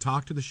ship, and then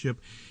talk to the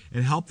ship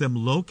and help them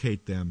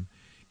locate them.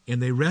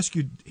 And they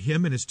rescued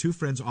him and his two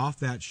friends off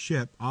that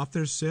ship, off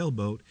their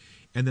sailboat,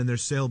 and then their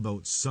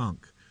sailboat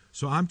sunk.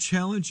 So I'm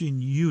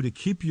challenging you to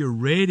keep your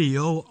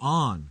radio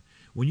on.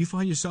 When you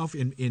find yourself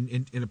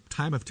in a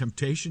time of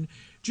temptation,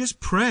 just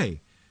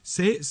pray.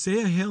 Say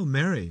a Hail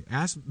Mary.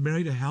 Ask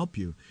Mary to help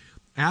you.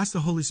 Ask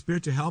the Holy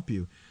Spirit to help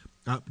you.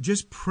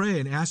 Just pray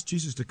and ask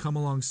Jesus to come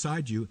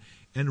alongside you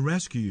and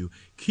rescue you.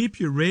 Keep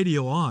your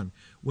radio on.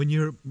 When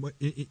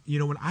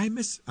when I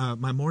miss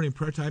my morning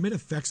prayer time, it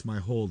affects my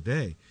whole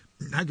day.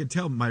 I can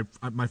tell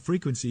my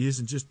frequency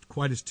isn't just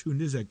quite as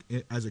tuned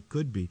as it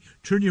could be.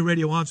 Turn your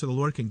radio on so the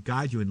Lord can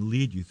guide you and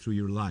lead you through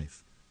your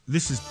life.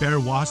 This is Bear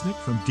Woznick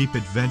from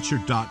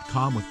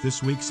DeepAdventure.com with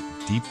this week's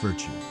Deep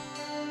Virtue.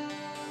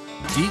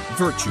 Deep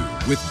Virtue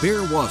with Bear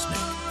Woznick.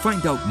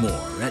 Find out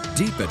more at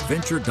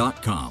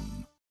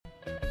DeepAdventure.com.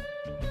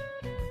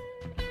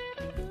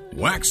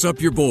 Wax up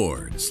your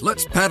boards.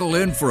 Let's paddle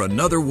in for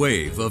another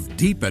wave of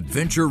Deep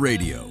Adventure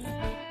Radio.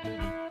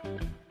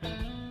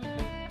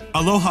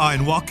 Aloha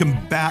and welcome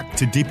back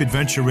to Deep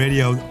Adventure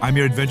Radio. I'm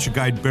your adventure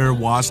guide, Bear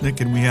Woznick,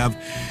 and we have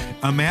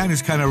a man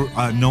who's kind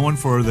of known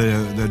for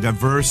the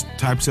diverse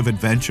types of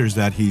adventures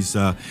that he's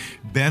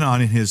been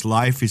on in his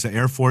life. He's an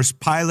Air Force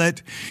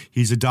pilot.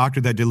 He's a doctor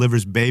that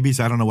delivers babies.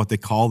 I don't know what they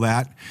call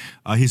that.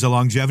 He's a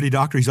longevity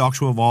doctor. He's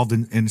also involved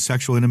in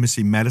sexual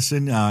intimacy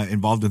medicine,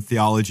 involved in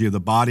theology of the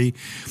body.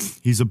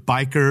 He's a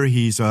biker.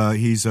 He's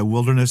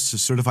a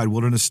certified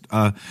wilderness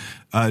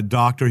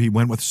doctor. He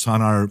went with us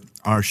on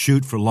our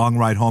shoot for Long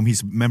Ride Home.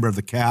 He's a member of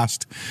the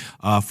cast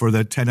for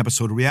the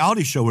 10-episode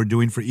reality show we're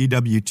doing for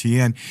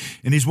EWTN.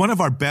 And he's one of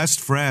our best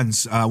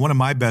friends, one of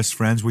my best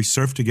friends. We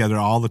surf together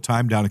all the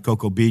time down at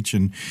Cocoa Beach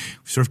and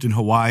surfed in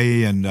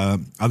Hawaii and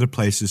other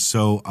places.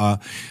 So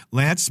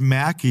Lance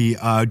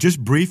Maki, just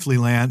briefly,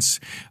 Lance,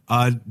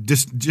 and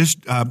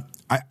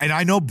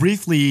I know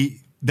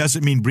briefly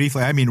doesn't mean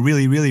briefly. I mean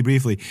really, really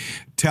briefly.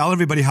 Tell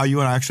everybody how you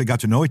and I actually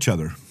got to know each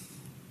other.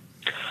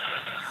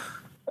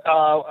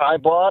 I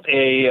bought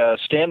a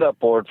stand-up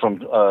board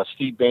from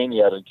Steve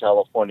Bainey out in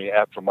California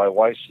after my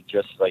wife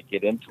suggested I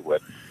get into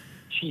it.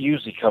 She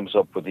usually comes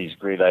up with these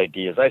great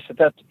ideas. I said,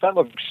 that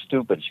looks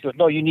stupid. She goes,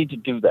 no, you need to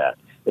do that,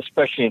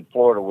 especially in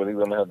Florida where they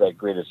don't have that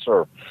great a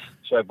surf.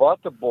 So I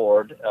bought the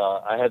board.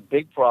 I had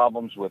big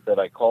problems with it.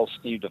 I called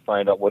Steve to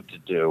find out what to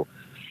do.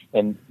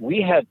 And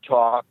we had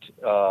talked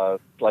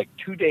like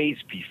 2 days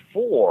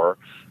before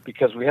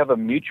because we have a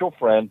mutual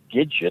friend,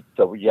 Gidget,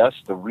 the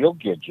real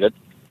Gidget.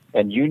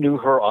 And you knew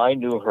her, I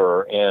knew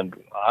her, and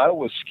I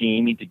was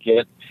scheming to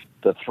get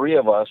the three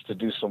of us to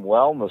do some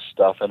wellness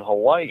stuff in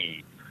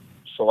Hawaii.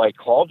 So I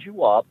called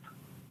you up,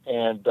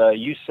 and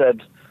you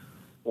said,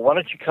 well, why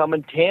don't you come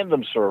and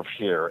tandem surf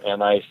here?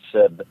 And I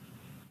said,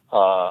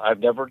 I've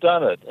never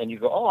done it. And you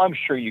go, oh, I'm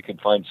sure you can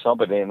find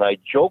somebody. And I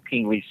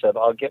jokingly said,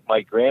 I'll get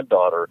my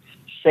granddaughter.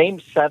 Same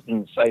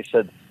sentence. I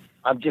said,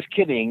 I'm just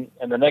kidding.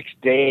 And the next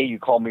day you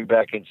called me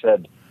back and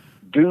said,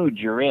 dude,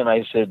 you're in.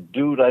 I said,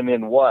 dude, I'm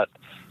in what?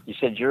 You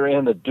said, you're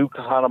in the Duke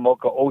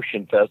Kahanamoku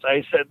Ocean Fest.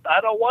 I said,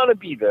 I don't want to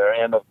be there.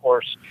 And, of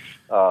course,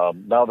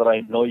 now that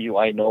I know you,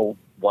 I know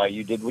why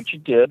you did what you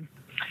did.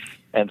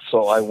 And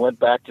so I went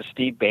back to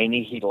Steve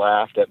Bainey. He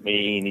laughed at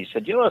me, and he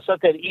said, you know, it's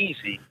not that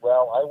easy.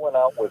 Well, I went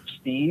out with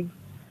Steve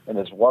and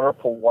his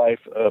wonderful wife,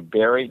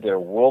 Barry. They're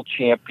world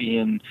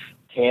champion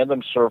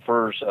tandem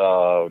surfers,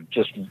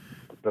 just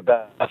the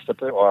best that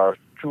there are,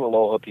 true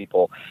aloha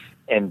people.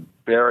 And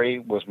Barry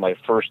was my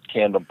first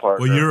tandem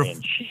partner,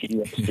 and she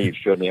and Steve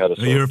showed me how to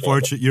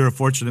surf. You're a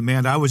fortunate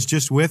man. I was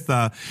just with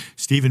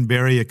Steve and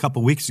Barry a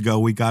couple weeks ago.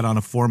 We got on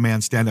a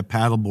 4-man stand-up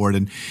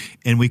paddleboard,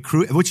 and we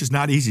cruised, which is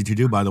not easy to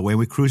do, by the way.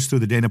 We cruised through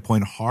the Dana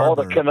Point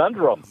Harbor. Oh, the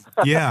conundrum.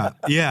 yeah.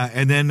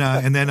 And then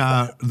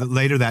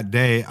later that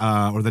day,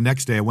 or the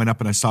next day, I went up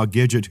and I saw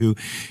Gidget,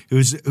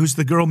 who's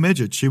the girl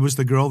midget. She was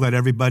the girl that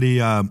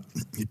everybody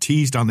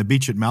teased on the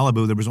beach at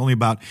Malibu. There was only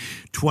about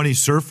 20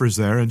 surfers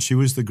there, and she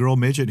was the girl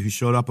midget who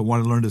showed up and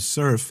wanted to learn to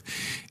surf.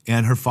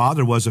 And her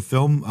father was a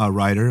film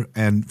writer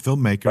and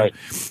filmmaker, right.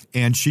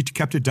 And she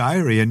kept a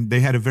diary, and they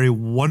had a very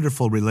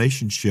wonderful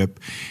relationship.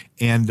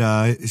 And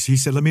he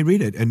said, let me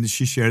read it. And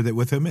she shared it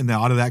with him, and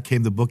out of that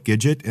came the book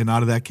Gidget, and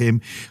out of that came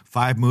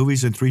 5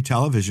 movies and 3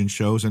 television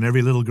shows. And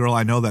every little girl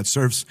I know that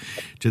surfs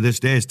to this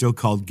day is still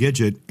called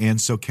Gidget. And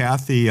so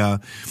Kathy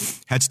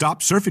had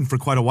stopped surfing for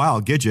quite a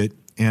while, Gidget,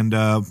 and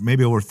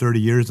maybe over 30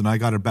 years, and I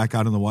got her back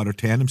out in the water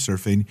tandem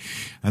surfing,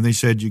 and they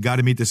said, you got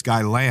to meet this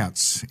guy,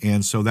 Lance.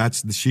 And so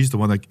she's the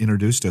one that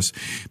introduced us.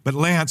 But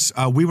Lance,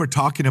 we were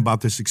talking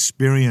about this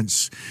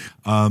experience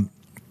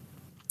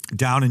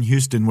down in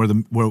Houston where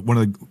one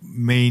of the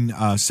main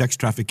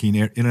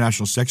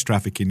international sex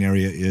trafficking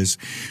area is,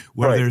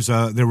 where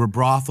right. There were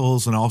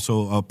brothels and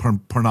also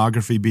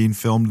pornography being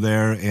filmed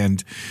there,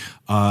 and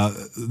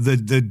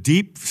the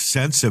deep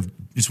sense of,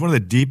 it's one of the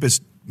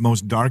deepest,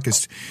 most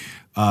darkest.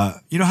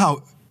 You know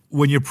how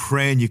when you're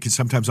praying, you can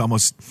sometimes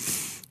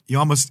you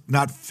almost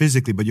not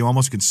physically, but you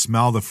almost can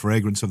smell the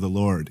fragrance of the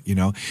Lord, you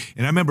know.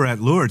 And I remember at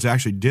Lourdes, I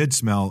actually did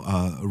smell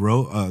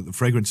the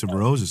fragrance of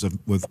roses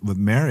with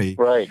Mary.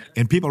 Right.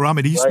 And people around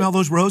me, do you right. smell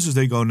those roses?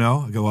 They go,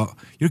 no. I go, well,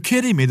 you're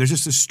kidding me. There's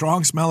just a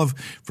strong smell of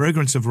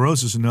fragrance of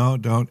roses. No,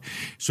 don't.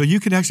 So you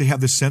can actually have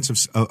this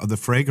sense of the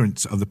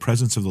fragrance of the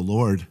presence of the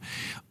Lord.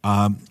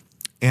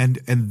 And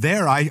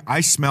there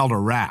I smelled a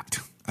rat.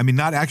 I mean,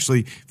 not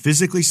actually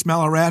physically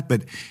smell a rat,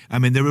 but I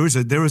mean, there was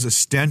a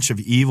stench of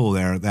evil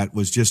there that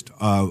was just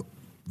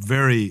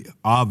very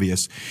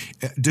obvious.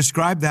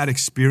 Describe that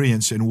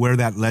experience and where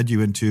that led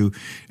you into,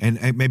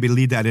 and maybe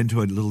lead that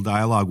into a little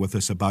dialogue with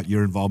us about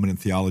your involvement in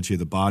theology of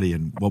the body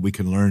and what we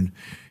can learn,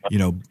 you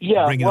know,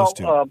 bringing us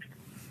to.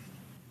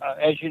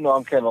 As you know,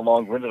 I'm kind of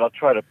long-winded. I'll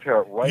try to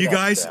pair it right. You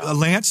guys,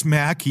 Lance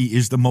Maki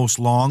is the most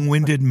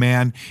long-winded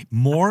man,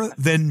 more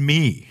than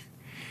me.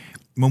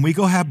 When we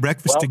go have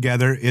breakfast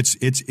together,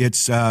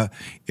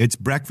 it's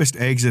breakfast,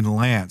 eggs, and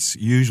Lance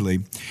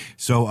usually.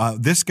 So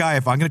this guy,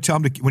 if I'm going to tell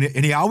him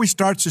and he always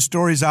starts his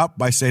stories out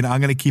by saying,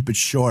 "I'm going to keep it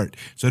short,"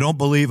 so don't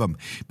believe him.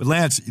 But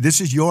Lance, this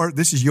is your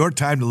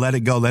time to let it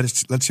go.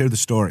 Let's hear the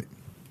story.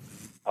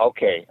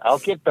 Okay, I'll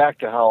get back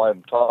to how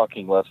I'm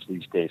talking less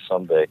these days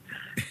someday.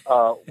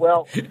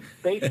 Well,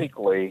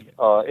 basically,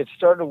 it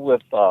started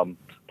with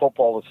Pope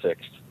Paul VI.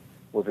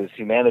 with his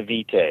Humana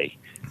Vitae,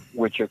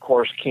 which, of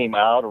course, came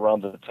out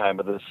around the time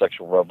of the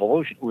sexual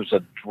revolution. It was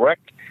a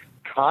direct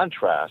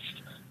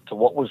contrast to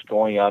what was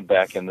going on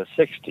back in the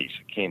 60s.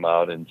 It came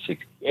out in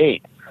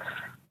 68.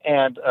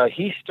 And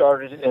he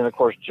started, and of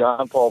course,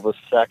 John Paul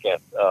II,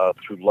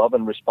 through Love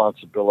and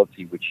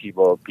Responsibility, which he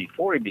wrote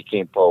before he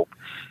became Pope,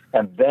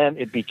 and then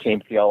it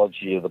became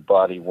Theology of the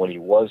Body when he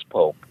was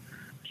Pope.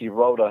 He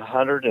wrote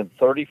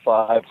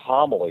 135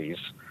 homilies,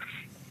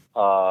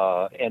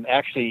 and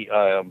actually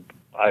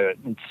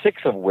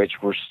 6 of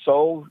which were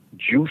so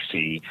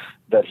juicy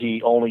that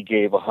he only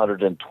gave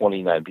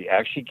 129. He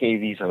actually gave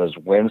these on his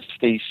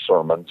Wednesday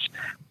sermons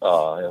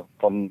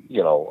from,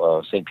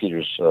 St.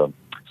 Peter's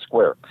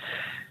Square.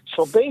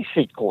 So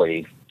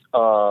basically,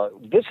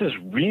 this is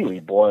really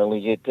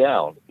boiling it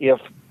down. If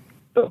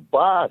the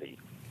body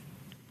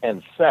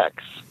and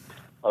sex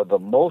are the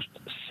most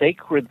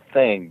sacred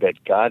thing that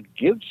God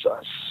gives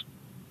us,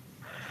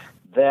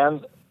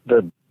 then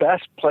the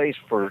best place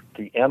for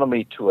the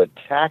enemy to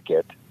attack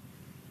it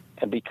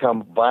and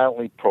become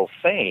violently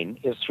profane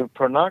is through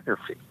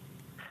pornography.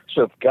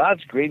 So if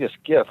God's greatest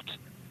gift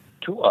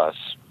to us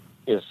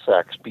is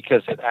sex,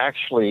 because it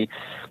actually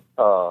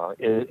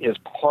is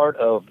part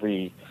of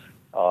the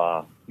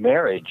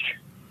marriage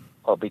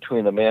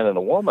between a man and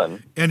a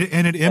woman. And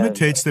it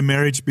imitates the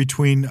marriage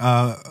between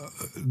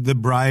the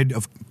bride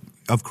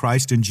of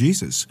Christ and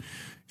Jesus.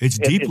 It's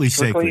deeply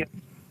sacred.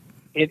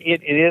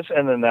 It is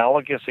an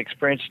analogous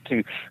experience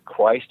to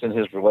Christ and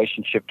his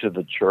relationship to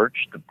the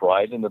church, the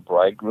bride and the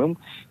bridegroom,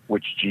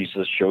 which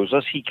Jesus shows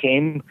us. He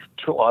came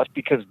to us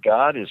because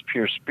God is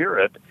pure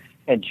spirit,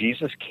 and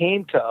Jesus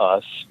came to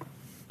us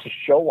to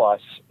show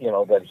us,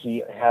 that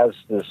he has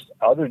this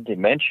other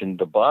dimension,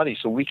 the body,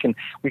 so we can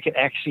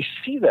actually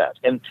see that.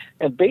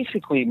 And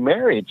basically,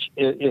 marriage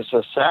is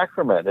a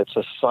sacrament. It's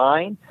a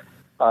sign.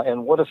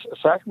 And what a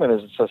sacrament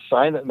is, it's a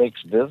sign that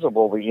makes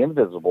visible the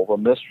invisible, the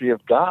mystery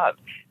of God.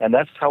 And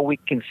that's how we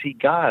can see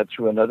God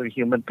through another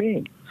human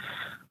being.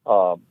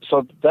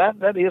 So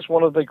that is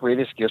one of the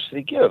greatest gifts that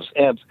he gives.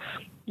 And,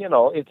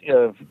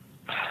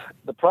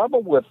 the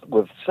problem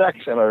with sex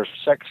and our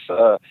sex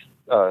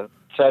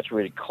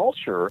saturated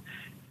culture,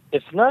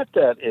 it's not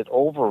that it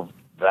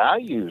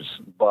overvalues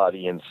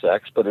body and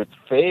sex, but it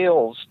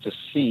fails to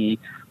see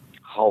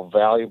how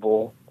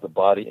valuable the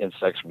body and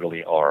sex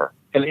really are.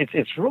 And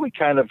it's really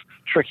kind of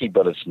tricky,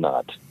 but it's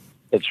not.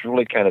 It's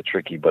really kind of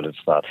tricky, but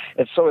it's not.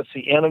 And so it's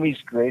the enemy's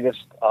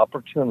greatest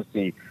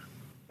opportunity,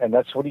 and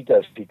that's what he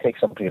does. He takes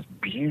something that's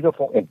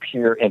beautiful and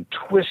pure and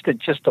twists it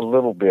just a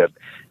little bit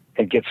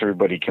and gets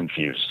everybody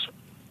confused.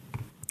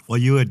 Well,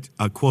 you had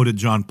quoted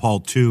John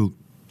Paul II.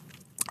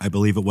 I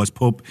believe it was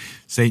Pope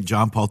St.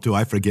 John Paul II.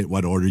 I forget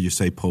what order you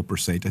say Pope or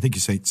Saint. I think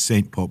you say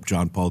Saint Pope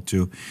John Paul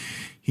II.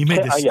 He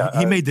made this.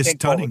 He made this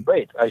stunning.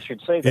 Great, I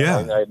should say that.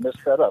 Yeah. I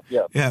messed that up.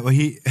 Yeah. Yeah. Well,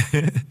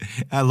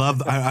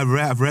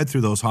 I've read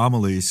through those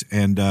homilies,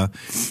 and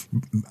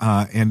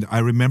I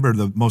remember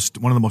one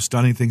of the most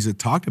stunning things it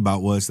talked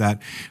about was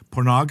that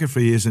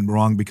pornography isn't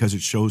wrong because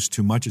it shows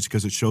too much. It's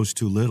because it shows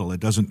too little. It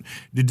doesn't.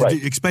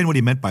 Explain what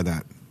he meant by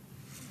that.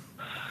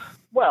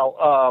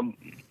 Well,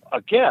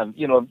 again,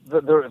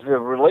 the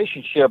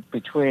relationship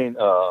between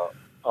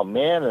a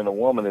man and a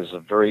woman is a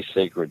very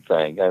sacred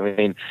thing. I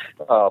mean,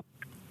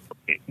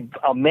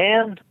 a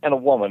man and a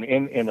woman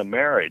in a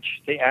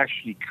marriage, they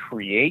actually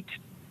create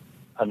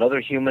another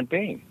human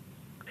being,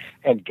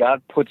 and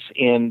God puts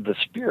in the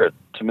spirit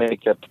to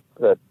make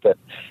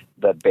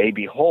that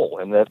baby whole,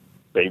 and that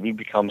baby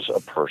becomes a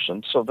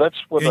person. So that's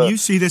what. And you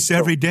see this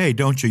every day,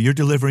 don't you? You're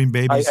delivering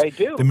babies. I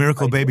do. The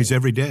miracle babies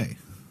every day.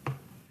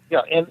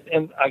 Yeah,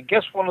 and I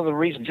guess one of the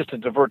reasons, just to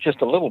divert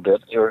just a little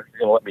bit, you're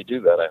going to let me do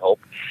that, I hope,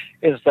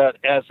 is that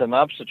as an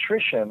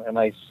obstetrician, and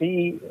I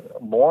see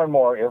more and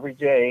more every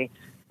day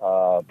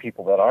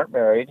people that aren't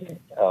married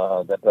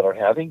that are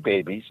having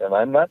babies, and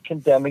I'm not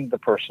condemning the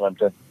person.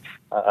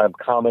 I'm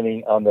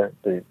commenting on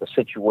the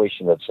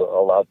situation that's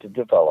allowed to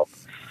develop,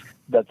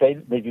 that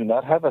they do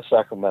not have a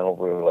sacramental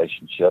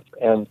relationship,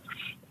 and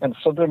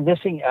so they're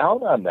missing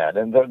out on that,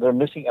 and they're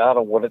missing out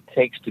on what it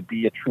takes to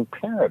be a true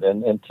parent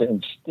and to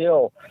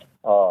instill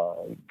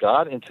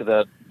God into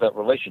that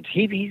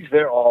relationship. He's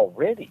there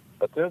already,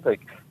 but they're the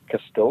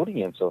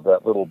custodians of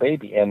that little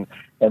baby, and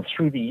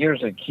through the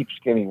years it keeps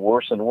getting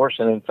worse and worse.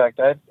 And in fact,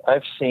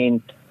 I've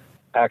seen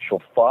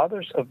actual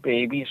fathers of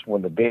babies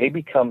when the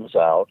baby comes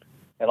out,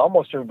 and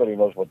almost everybody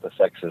knows what the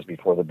sex is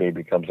before the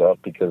baby comes out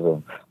because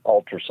of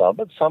ultrasound,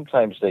 but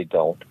sometimes they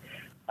don't.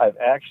 I've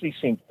actually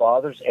seen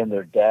fathers and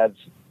their dads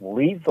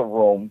leave the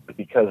room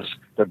because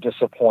they're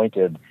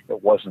disappointed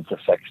it wasn't the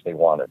sex they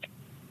wanted.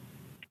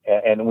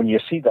 And when you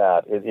see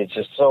that, it's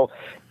just so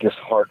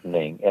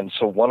disheartening. And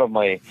so one of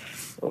my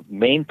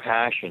main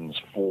passions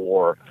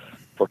for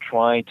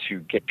trying to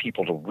get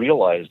people to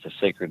realize the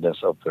sacredness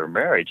of their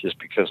marriage is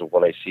because of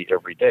what I see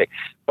every day.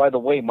 By the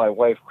way, my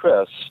wife,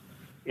 Chris,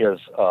 is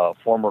a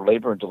former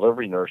labor and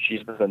delivery nurse.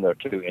 She's been there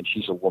too, and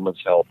she's a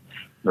women's health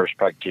nurse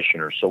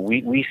practitioner. So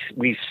we've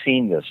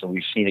seen this, and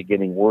we've seen it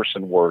getting worse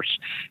and worse.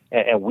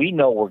 And we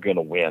know we're going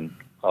to win.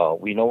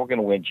 We know we're going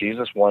to win.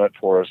 Jesus won it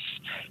for us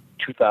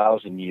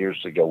 2,000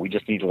 years ago. We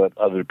just need to let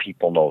other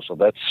people know. So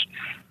that's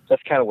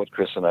kind of what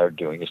Chris and I are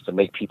doing, is to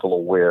make people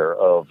aware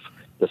of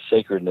the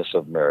sacredness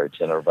of marriage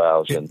and our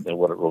vows and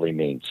what it really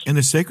means. And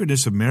the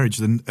sacredness of marriage,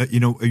 then,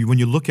 when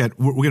you look at,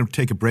 we're going to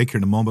take a break here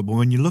in a moment, but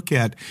when you look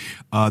at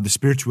the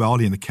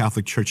spirituality in the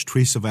Catholic Church,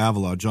 Teresa of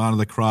Avila, John of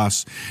the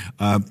Cross,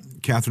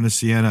 Catherine of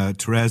Siena,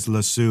 Therese de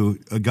Lisieux,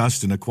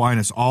 Augustine,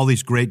 Aquinas, all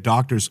these great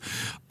doctors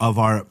of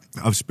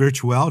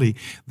spirituality,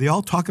 they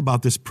all talk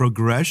about this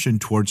progression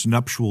towards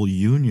nuptial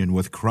union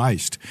with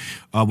Christ.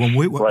 When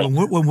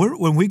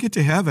we get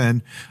to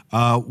heaven,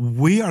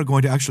 we are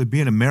going to actually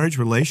be in a marriage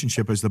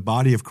relationship as the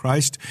body of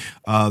Christ,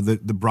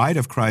 the bride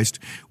of Christ,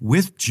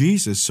 with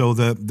Jesus. So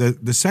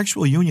the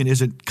sexual union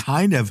isn't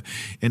kind of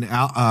an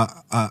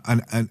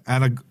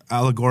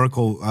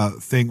allegorical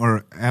thing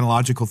or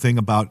analogical thing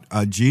about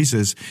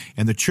Jesus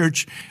and the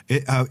church.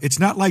 It's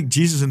not like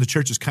Jesus and the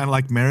church is kind of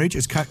like marriage.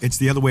 It's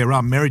the other way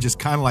around. Marriage is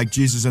kind of like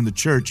Jesus and the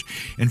church,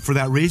 and for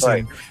that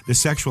reason, the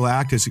sexual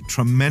act is a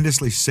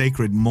tremendously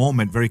sacred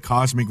moment, very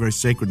cosmic, very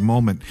sacred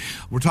moment.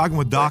 We're talking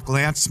with Doc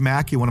Lance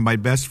Maki, one of my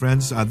best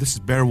friends. This is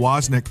Bear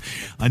Woznick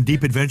on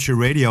Deep Adventure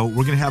Radio.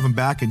 We're going to have him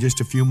back in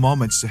just a few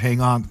moments. So hang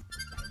on.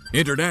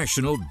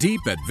 International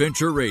Deep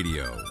Adventure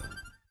Radio.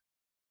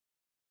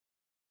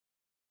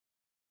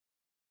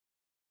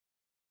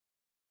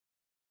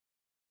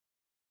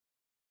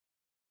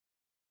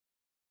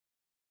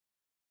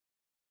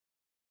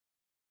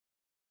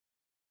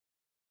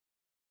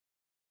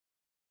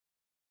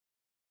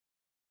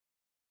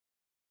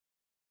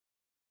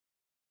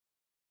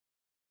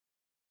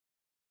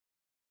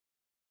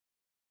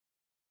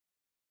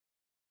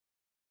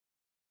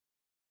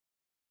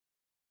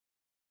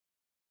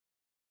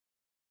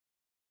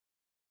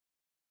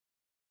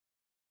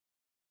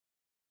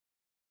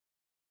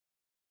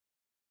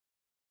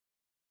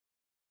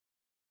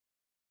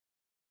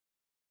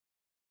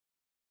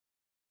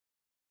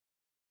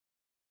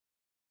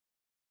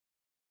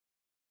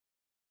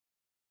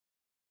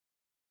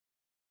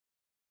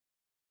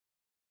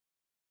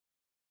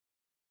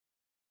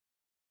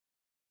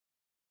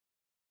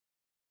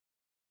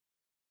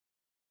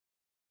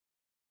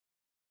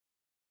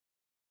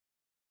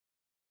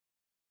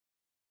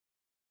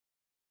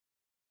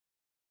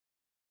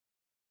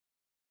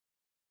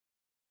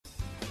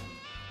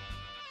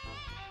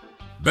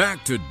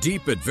 Back to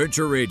Deep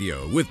Adventure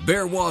Radio with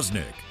Bear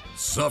Woznick,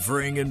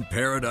 suffering in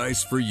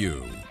paradise for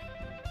you.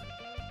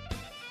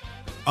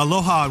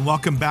 Aloha and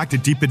welcome back to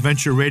Deep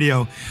Adventure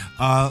Radio.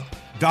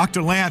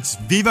 Dr. Lance,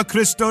 Viva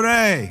Cristo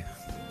Rey!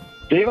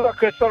 Viva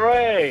Cristo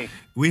Rey!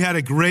 We had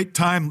a great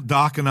time,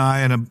 Doc and I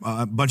and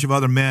a bunch of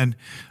other men,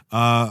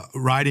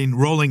 riding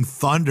Rolling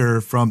Thunder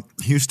from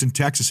Houston,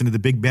 Texas, into the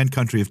Big Bend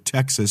country of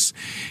Texas.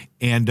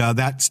 And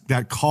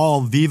that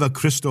call, Viva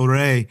Cristo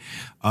Rey,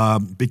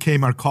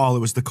 became our call. It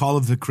was the call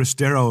of the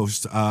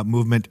Cristeros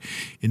movement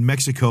in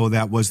Mexico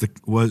that was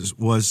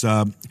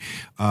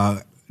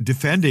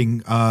defending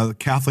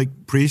Catholic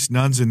priests,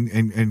 nuns,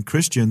 and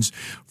Christians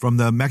from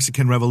the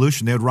Mexican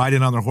Revolution. They would ride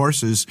in on their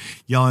horses,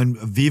 yelling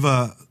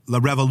 "Viva la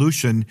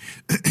Revolution,"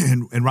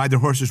 and ride their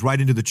horses right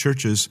into the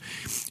churches.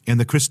 And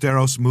the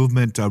Cristeros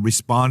movement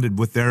responded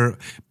with their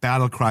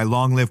battle cry,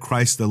 "Long live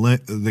Christ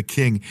the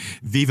King,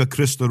 Viva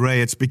Cristo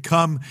Rey." It's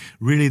become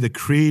really the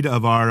creed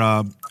of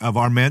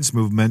our men's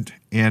movement.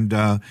 And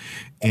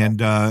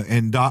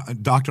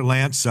Dr.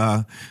 Lance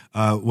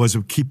was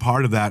a key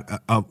part of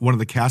that. One of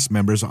the cast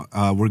members.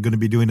 We're going to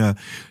be doing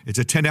it's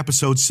a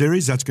 10-episode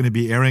series that's going to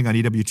be airing on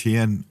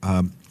EWTN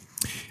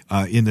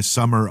in the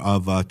summer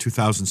of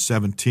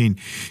 2017.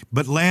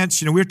 But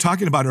Lance, we were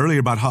talking about earlier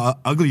about how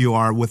ugly you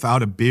are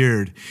without a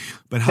beard,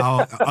 but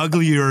how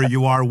uglier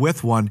you are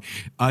with one.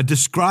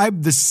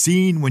 Describe the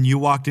scene when you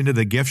walked into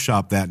the gift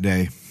shop that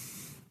day.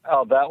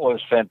 Oh, that was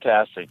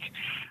fantastic.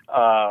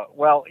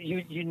 Well,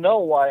 you know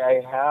why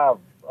I have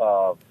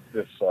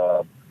this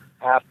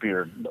half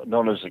beard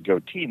known as a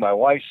goatee. My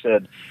wife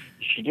said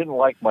she didn't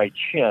like my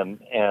chin,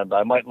 and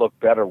I might look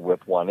better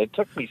with one. It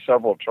took me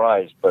several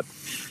tries, but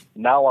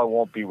now I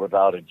won't be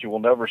without it. You will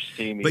never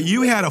see me. But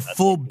you had a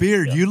full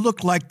beard. You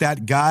looked like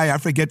that guy. I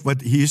forget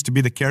what he used to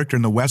be, the character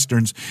in the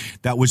Westerns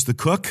that was the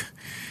cook.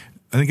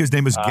 I think his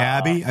name was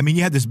Gabby. I mean,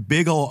 you had this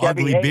big old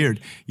ugly beard.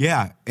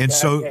 Yeah. And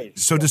so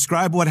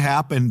describe what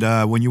happened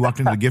when you walked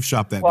into the gift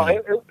shop that day. Well,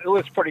 it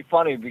was pretty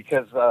funny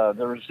because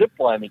there was zip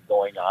lining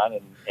going on,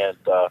 and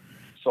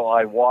so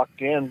I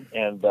walked in,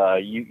 and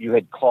you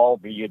had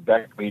called me, you had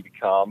begged me to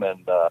come,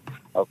 and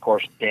of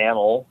course,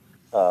 Daniel,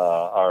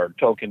 our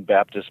token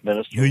Baptist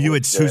minister,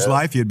 whose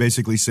life you had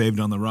basically saved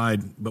on the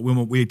ride. But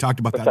we talked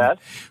about that.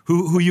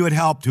 Who you had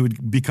helped, who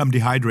had become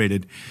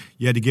dehydrated.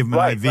 You had to give him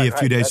an IV a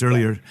few days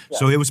earlier. Yeah.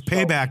 So it was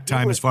payback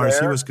time as far as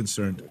he was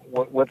concerned.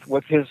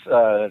 With his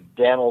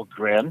Daniel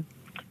grin,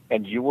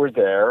 and you were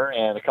there,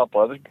 and a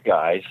couple other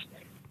guys.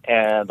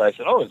 And I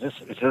said, "Oh, is this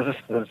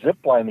the zip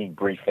lining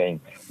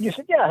briefing?" And you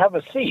said, "Yeah, have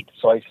a seat."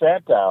 So I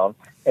sat down,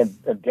 and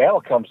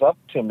Daniel comes up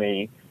to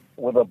me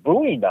with a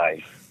Bowie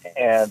knife,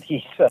 and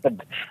he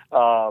said,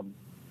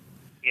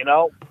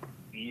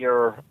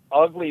 you're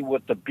ugly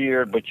with the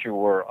beard, but you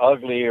were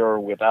uglier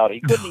without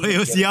it. It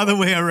was the other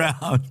way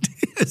around.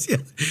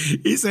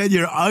 He said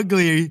you're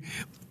ugly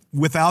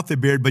without the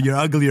beard, but you're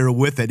uglier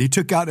with it. He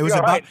took out, it was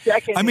about,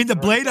 I mean, the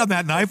blade on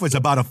that knife was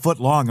about a foot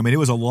long. I mean, it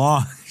was a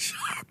long,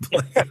 sharp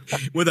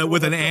blade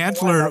with an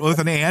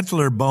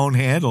antler bone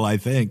handle, I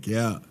think.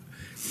 Yeah.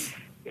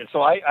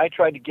 So I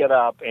tried to get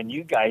up, and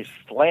you guys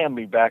slammed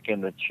me back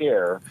in the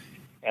chair,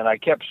 and I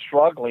kept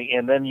struggling.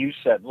 And then you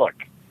said, "Look,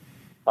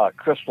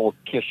 Chris will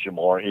kiss you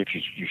more if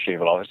you shave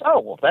it off." I said, "Oh,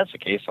 well, if that's the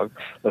case,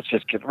 let's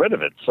just get rid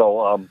of it."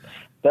 So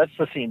that's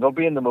the scene. They'll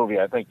be in the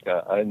movie, I think.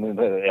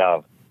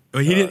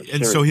 Well, he did,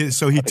 and so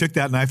he took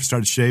that knife and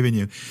started shaving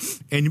you.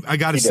 And I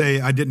got to say,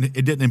 it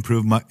didn't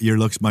improve your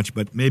looks much,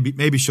 but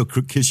maybe she'll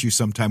kiss you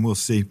sometime. We'll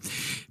see.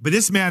 But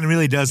this man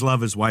really does love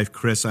his wife,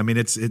 Chris. I mean,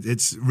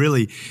 it's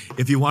really,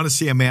 if you want to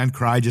see a man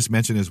cry, just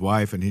mention his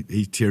wife, and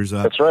he tears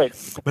up. That's right.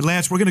 But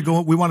Lance, we're going to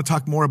go. We want to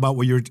talk more about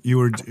what you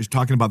were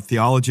talking about,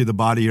 theology of the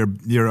body.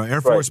 You're an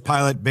Air Force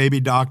pilot, baby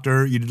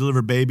doctor. You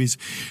deliver babies,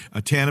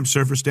 a tandem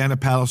surfer,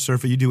 stand-up paddle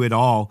surfer. You do it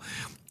all.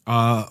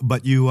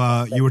 But you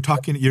were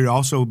talking. You're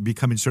also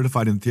becoming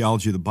certified in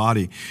theology of the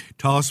body.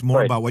 Tell us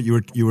more about what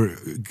you were.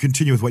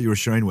 Continue with what you were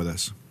sharing with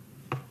us.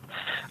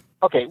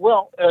 Okay.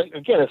 Well,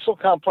 again, it's so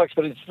complex,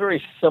 but it's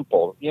very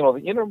simple. You know,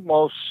 the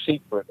innermost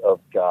secret of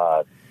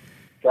God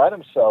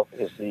Himself,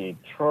 is the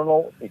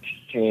eternal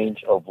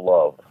exchange of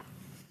love,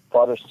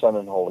 Father, Son,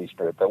 and Holy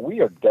Spirit, that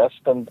we are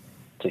destined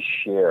to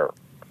share.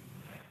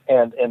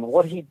 And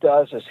what He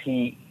does is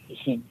He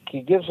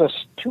gives us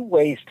two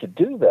ways to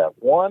do that.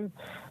 One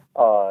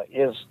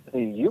is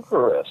the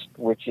Eucharist,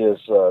 which is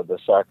the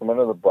sacrament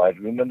of the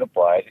bridegroom and the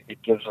bride.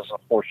 It gives us a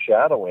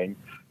foreshadowing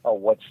of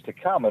what's to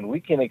come, and we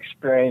can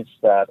experience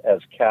that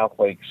as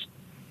Catholics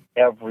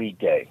every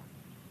day.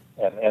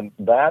 And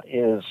that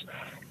is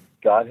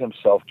God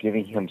Himself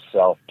giving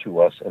Himself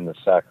to us in the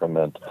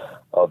sacrament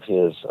of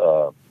His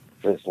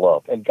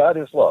love. And God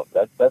is love.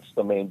 That's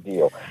the main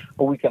deal.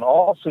 But we can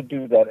also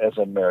do that as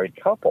a married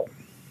couple.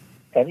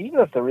 And even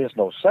if there is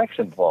no sex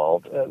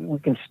involved, we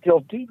can still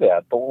do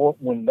that.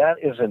 But when that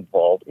is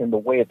involved in the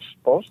way it's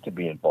supposed to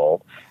be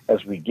involved,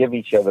 as we give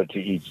each other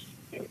to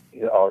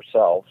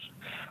ourselves,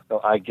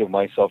 I give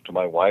myself to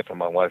my wife, and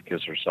my wife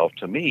gives herself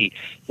to me,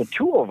 the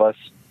two of us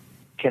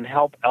can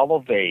help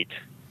elevate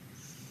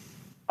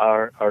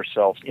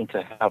ourselves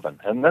into heaven.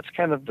 And that's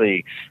kind of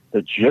the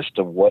gist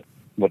of what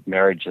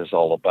marriage is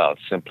all about,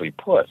 simply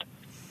put.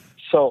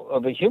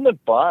 So the human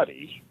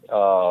body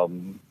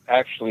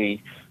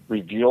actually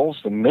reveals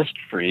the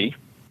mystery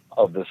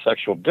of the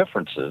sexual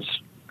differences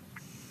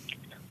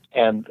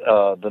and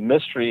the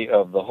mystery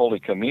of the Holy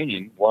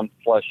Communion, one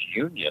flesh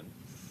union,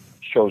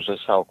 shows us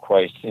how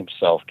Christ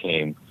Himself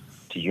came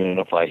to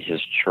unify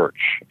His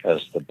church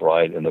as the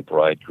bride and the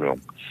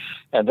bridegroom.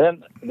 And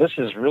then this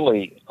is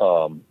really,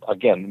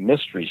 again,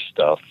 mystery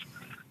stuff.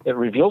 It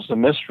reveals the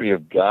mystery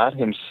of God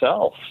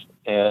Himself,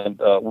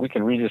 and we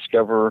can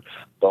rediscover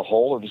the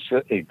whole of His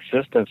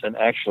existence and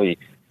actually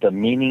the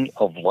meaning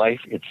of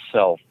life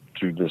itself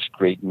through this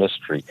great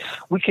mystery.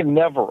 We can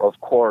never, of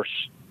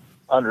course,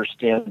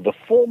 understand the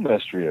full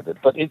mystery of it,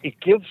 but it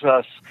gives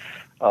us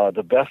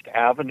the best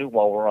avenue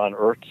while we're on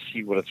earth to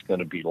see what it's going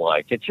to be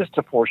like. It's just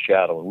a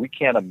foreshadowing. We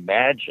can't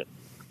imagine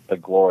the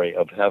glory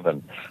of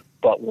heaven,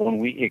 but when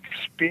we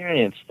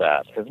experience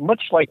that, it's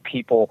much like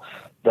people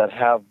that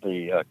have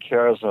the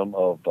charism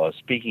of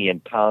speaking in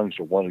tongues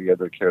or one of the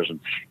other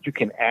charisms, you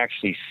can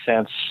actually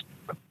sense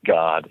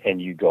God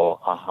and you go,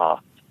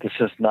 aha, this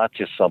is not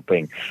just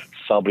something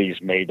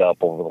somebody's made up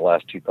over the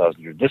last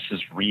 2,000 years. This is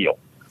real.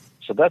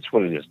 So that's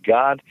what it is.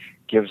 God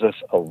gives us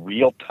a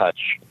real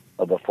touch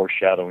of the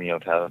foreshadowing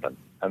of heaven.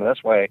 And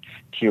that's why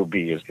TOB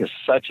is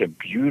such a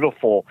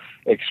beautiful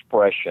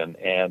expression.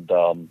 And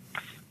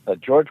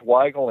George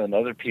Weigel and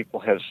other people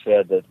have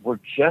said that we're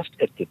just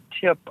at the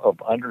tip of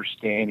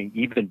understanding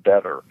even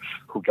better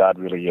who God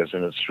really is.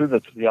 And it's through the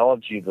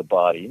theology of the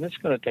body. And it's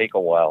going to take a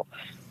while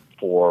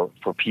for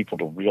people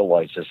to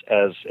realize this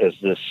as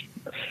this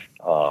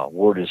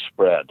word is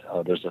spread.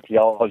 There's a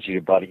Theology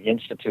of the Body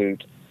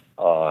Institute,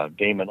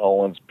 Damon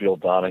Owens, Bill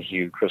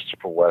Donahue,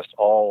 Christopher West,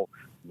 all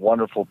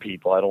wonderful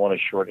people. I don't want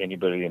to short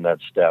anybody in that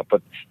staff,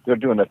 but they're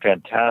doing a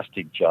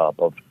fantastic job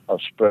of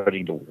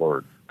spreading the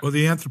word. Well,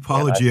 the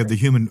anthropology of the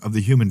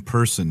human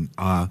person,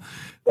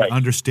 the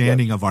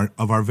understanding of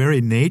our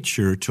very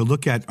nature, to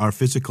look at our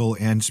physical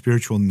and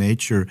spiritual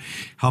nature,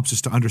 helps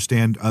us to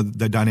understand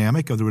the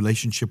dynamic of the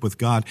relationship with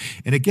God.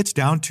 And it gets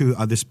down to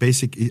this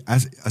basic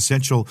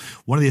essential.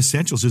 One of the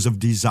essentials is of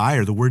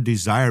desire. The word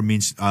desire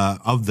means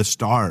of the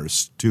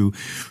stars, to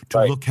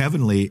look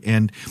heavenly.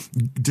 And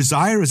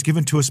desire is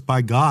given to us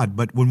by God.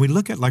 But when we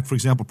look at, like, for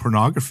example,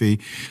 pornography,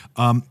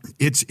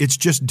 it's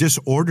just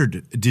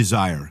disordered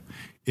desire.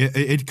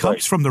 It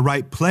comes from the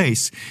right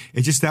place.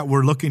 It's just that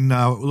we're looking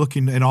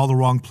in all the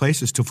wrong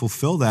places to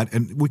fulfill that,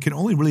 and we can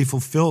only really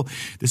fulfill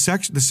the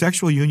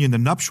sexual union, the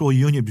nuptial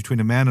union between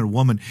a man and a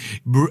woman,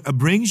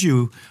 brings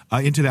you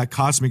into that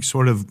cosmic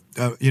sort of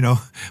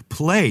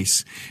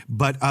place.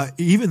 But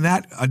even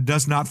that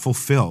does not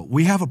fulfill.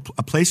 We have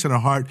a place in our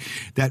heart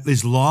that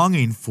is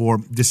longing for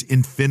this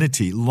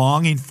infinity,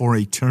 longing for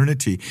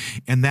eternity,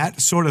 and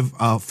that sort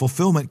of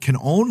fulfillment can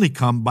only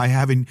come by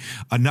having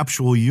a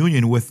nuptial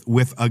union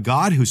with a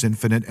God who's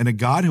infinite and a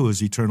God who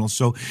is eternal.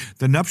 So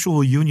the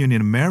nuptial union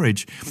in a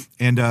marriage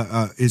and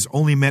is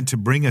only meant to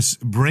bring us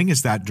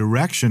that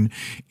direction.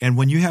 And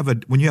when you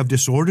have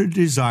disordered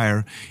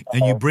desire,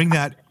 and you bring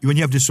that, when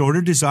you have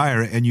disordered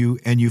desire and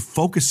you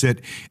focus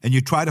it and you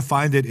try to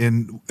find it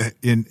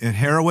in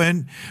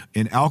heroin,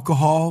 in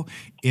alcohol,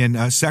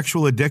 in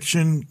sexual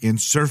addiction, in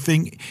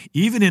surfing,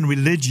 even in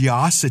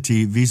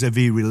religiosity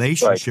vis-a-vis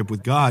relationship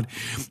with God,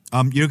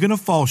 you're going to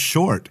fall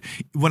short.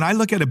 When I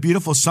look at a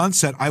beautiful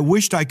sunset, I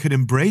wished I could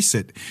embrace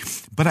it,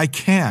 but I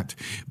can't.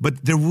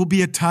 But there will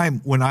be a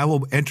time when I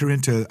will enter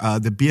into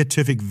the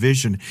beatific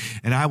vision,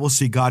 and I will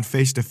see God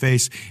face to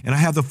face. And I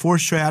have the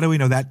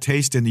foreshadowing of that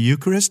taste in the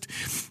Eucharist.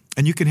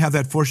 And you can have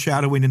that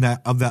foreshadowing in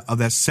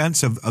that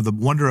sense of the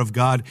wonder of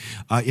God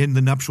in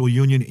the nuptial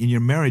union in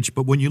your marriage.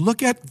 But when you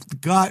look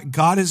at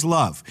God is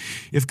love.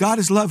 If God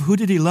is love, who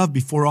did he love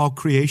before all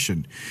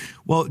creation?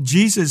 Well,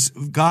 Jesus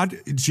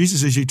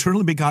is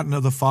eternally begotten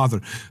of the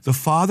Father. The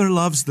Father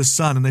loves the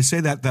Son. And they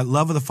say that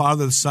love of the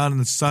Father, the Son, and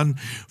the Son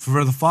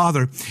for the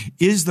Father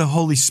is the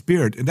Holy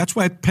Spirit. And that's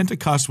why at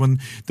Pentecost, when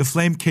the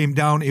flame came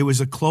down, it was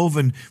a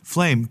cloven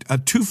flame,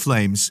 two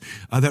flames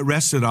that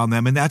rested on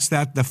them. And that's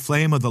the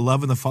flame of the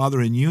love of the Father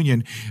in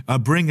union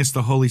bring us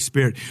the Holy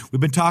Spirit. We've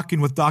been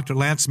talking with Dr.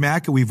 Lance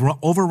Maki. We've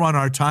overrun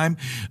our time.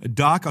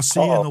 Doc, I'll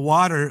see you in the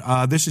water.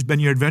 This has been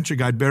your adventure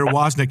guide, Bear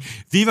Woznick.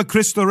 Viva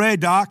Cristo Rey,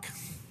 Doc.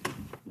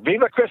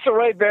 Viva Cristo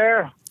Rey,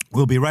 Bear.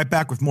 We'll be right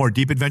back with more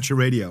Deep Adventure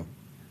Radio.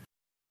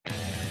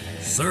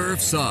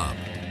 Surf's Up.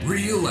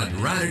 Real and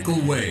radical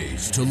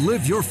ways to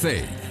live your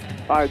faith.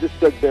 Hi, this is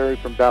Doug Barry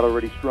from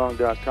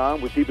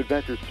BattleReadyStrong.com with Deep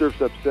Adventure's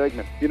Surf's Up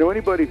segment. You know,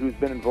 anybody who's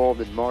been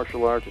involved in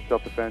martial arts or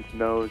self-defense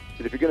knows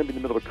that if you're going to be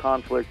in the middle of a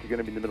conflict, you're going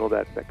to be in the middle of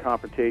that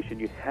confrontation,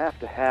 you have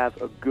to have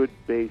a good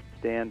base to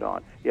stand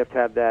on. You have to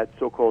have that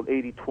so-called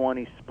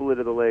 80-20 split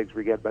of the legs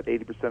where you get about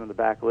 80% of the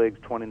back legs,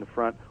 20 in the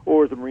front,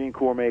 or as the Marine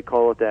Corps may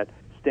call it, that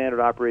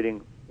standard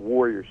operating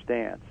warrior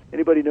stance.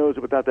 Anybody knows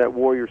that without that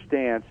warrior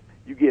stance,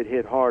 you get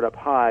hit hard up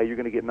high, you're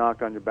going to get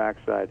knocked on your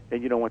backside,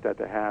 and you don't want that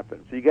to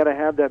happen. So you got to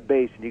have that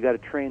base, and you got to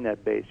train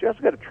that base. You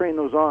also got to train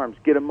those arms,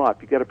 get them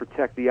up. You got to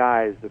protect the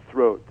eyes, the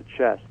throat, the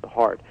chest, the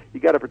heart. You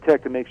got to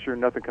protect to make sure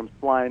nothing comes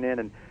flying in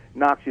and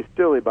knocks you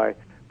silly by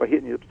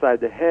hitting you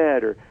upside the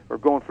head or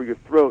going for your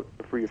throat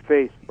or for your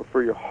face or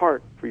for your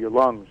heart, for your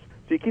lungs.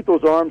 So you keep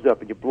those arms up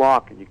and you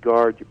block and you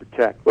guard, you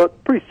protect. Well, it's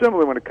pretty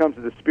similar when it comes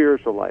to the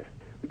spiritual life.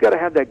 We've got to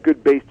have that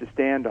good base to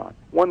stand on.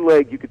 One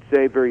leg, you could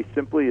say very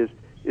simply, is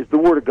the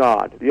Word of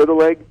God. The other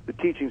leg, the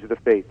teachings of the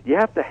faith. You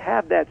have to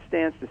have that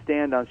stance to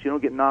stand on so you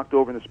don't get knocked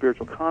over in the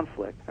spiritual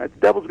conflict. The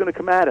devil's going to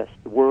come at us.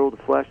 The world,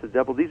 the flesh, the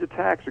devil. These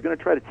attacks are going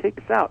to try to take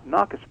us out,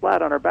 knock us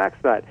flat on our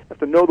backside. You have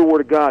to know the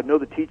Word of God, know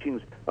the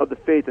teachings of the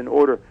faith in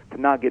order to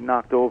not get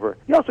knocked over.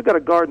 You also got to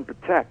guard and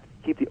protect.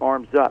 Keep the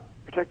arms up.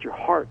 Protect your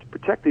heart.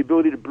 Protect the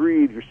ability to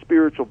breathe, your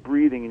spiritual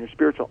breathing and your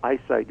spiritual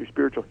eyesight, your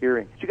spiritual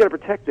hearing. So you got to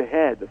protect the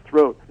head, the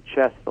throat, the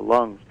chest, the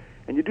lungs.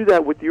 And you do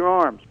that with your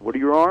arms. What are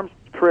your arms?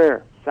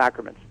 Prayer,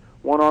 sacraments.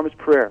 One arm is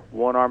prayer,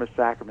 one arm is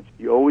sacraments.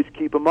 You always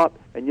keep them up,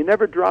 and you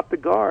never drop the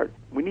guard.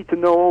 We need to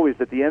know always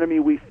that the enemy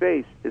we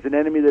face is an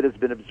enemy that has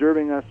been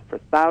observing us for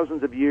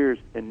thousands of years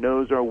and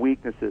knows our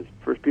weaknesses.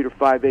 1 Peter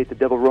 5:8, the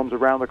devil roams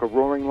around like a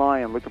roaring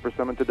lion looking for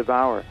someone to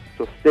devour.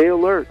 So stay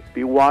alert,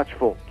 be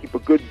watchful, keep a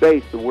good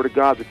base, the Word of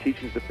God, the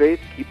teachings of faith,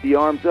 keep the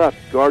arms up,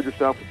 guard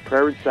yourself with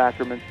prayer and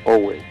sacraments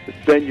always.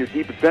 It's been your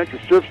Deep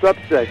Adventure Surf's Up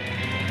segment.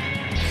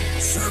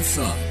 Surf's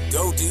Up.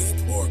 Go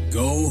deep or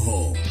go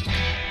home.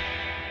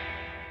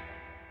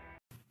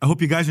 I hope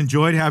you guys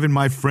enjoyed having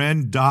my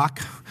friend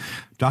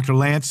Dr.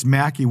 Lance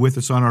Maki with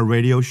us on our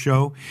radio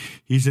show.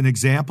 He's an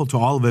example to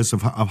all of us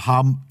of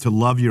how to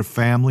love your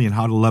family and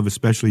how to love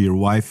especially your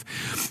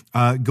wife.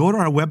 Go to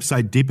our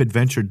website,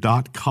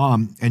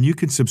 deepadventure.com, and you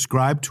can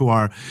subscribe to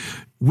our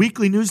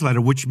weekly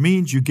newsletter, which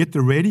means you get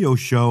the radio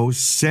show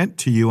sent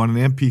to you on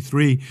an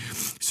MP3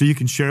 so you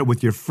can share it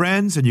with your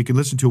friends and you can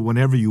listen to it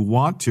whenever you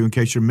want to in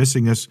case you're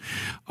missing us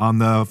on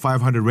the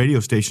 500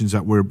 radio stations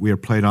that we are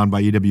played on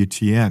by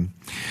EWTN.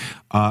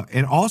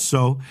 And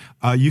also,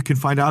 you can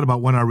find out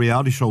about when our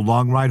reality show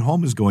Long Ride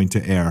Home is going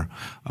to air.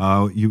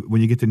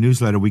 When you get the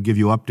newsletter, we give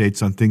you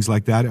updates on things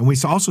like that. And we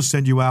also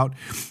send you out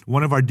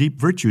one of our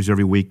Deep Virtues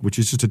every week, which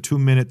is just a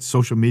 2-minute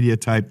social media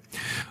type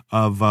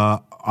of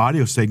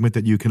audio segment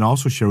that you can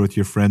also share with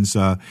your friends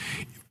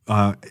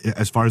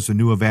as far as the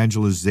new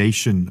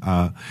evangelization,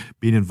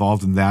 being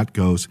involved in that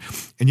goes.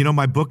 And you know,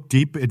 my book,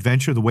 Deep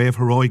Adventure, The Way of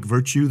Heroic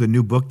Virtue, the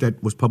new book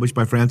that was published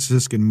by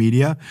Franciscan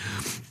Media,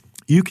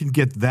 you can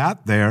get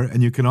that there,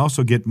 and you can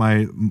also get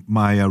my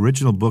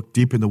original book,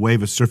 Deep in the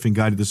Wave, A Surfing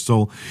Guide to the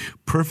Soul,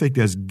 perfect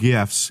as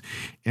gifts,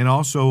 and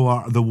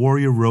also the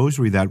Warrior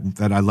Rosary that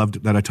I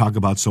loved, that I talk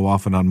about so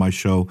often on my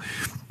show.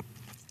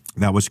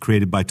 That was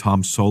created by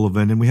Tom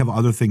Sullivan, and we have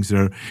other things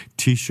there,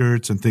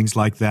 T-shirts and things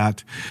like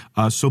that.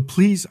 So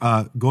please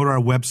go to our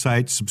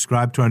website,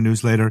 subscribe to our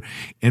newsletter,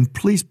 and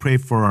please pray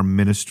for our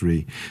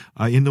ministry.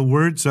 In the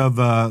words of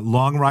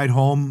Long Ride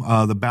Home,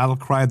 the battle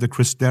cry of the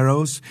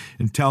Cristeros,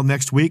 until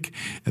next week,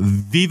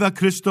 Viva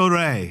Cristo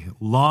Rey,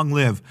 long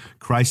live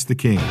Christ the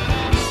King.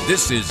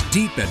 This is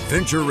Deep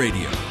Adventure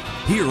Radio.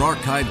 Hear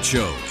archived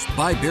shows,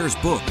 buy Bear's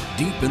book,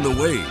 Deep in the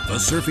Wave, A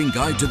Surfing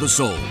Guide to the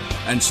Soul,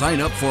 and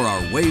sign up for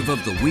our Wave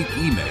of the Week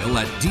email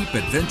at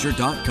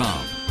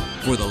deepadventure.com.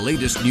 For the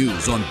latest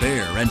news on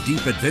Bear and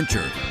Deep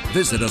Adventure,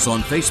 visit us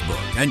on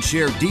Facebook and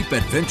share Deep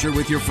Adventure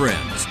with your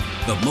friends.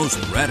 The most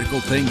radical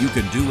thing you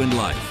can do in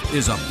life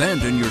is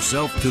abandon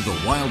yourself to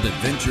the wild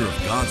adventure of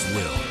God's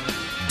will.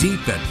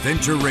 Deep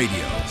Adventure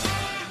Radio.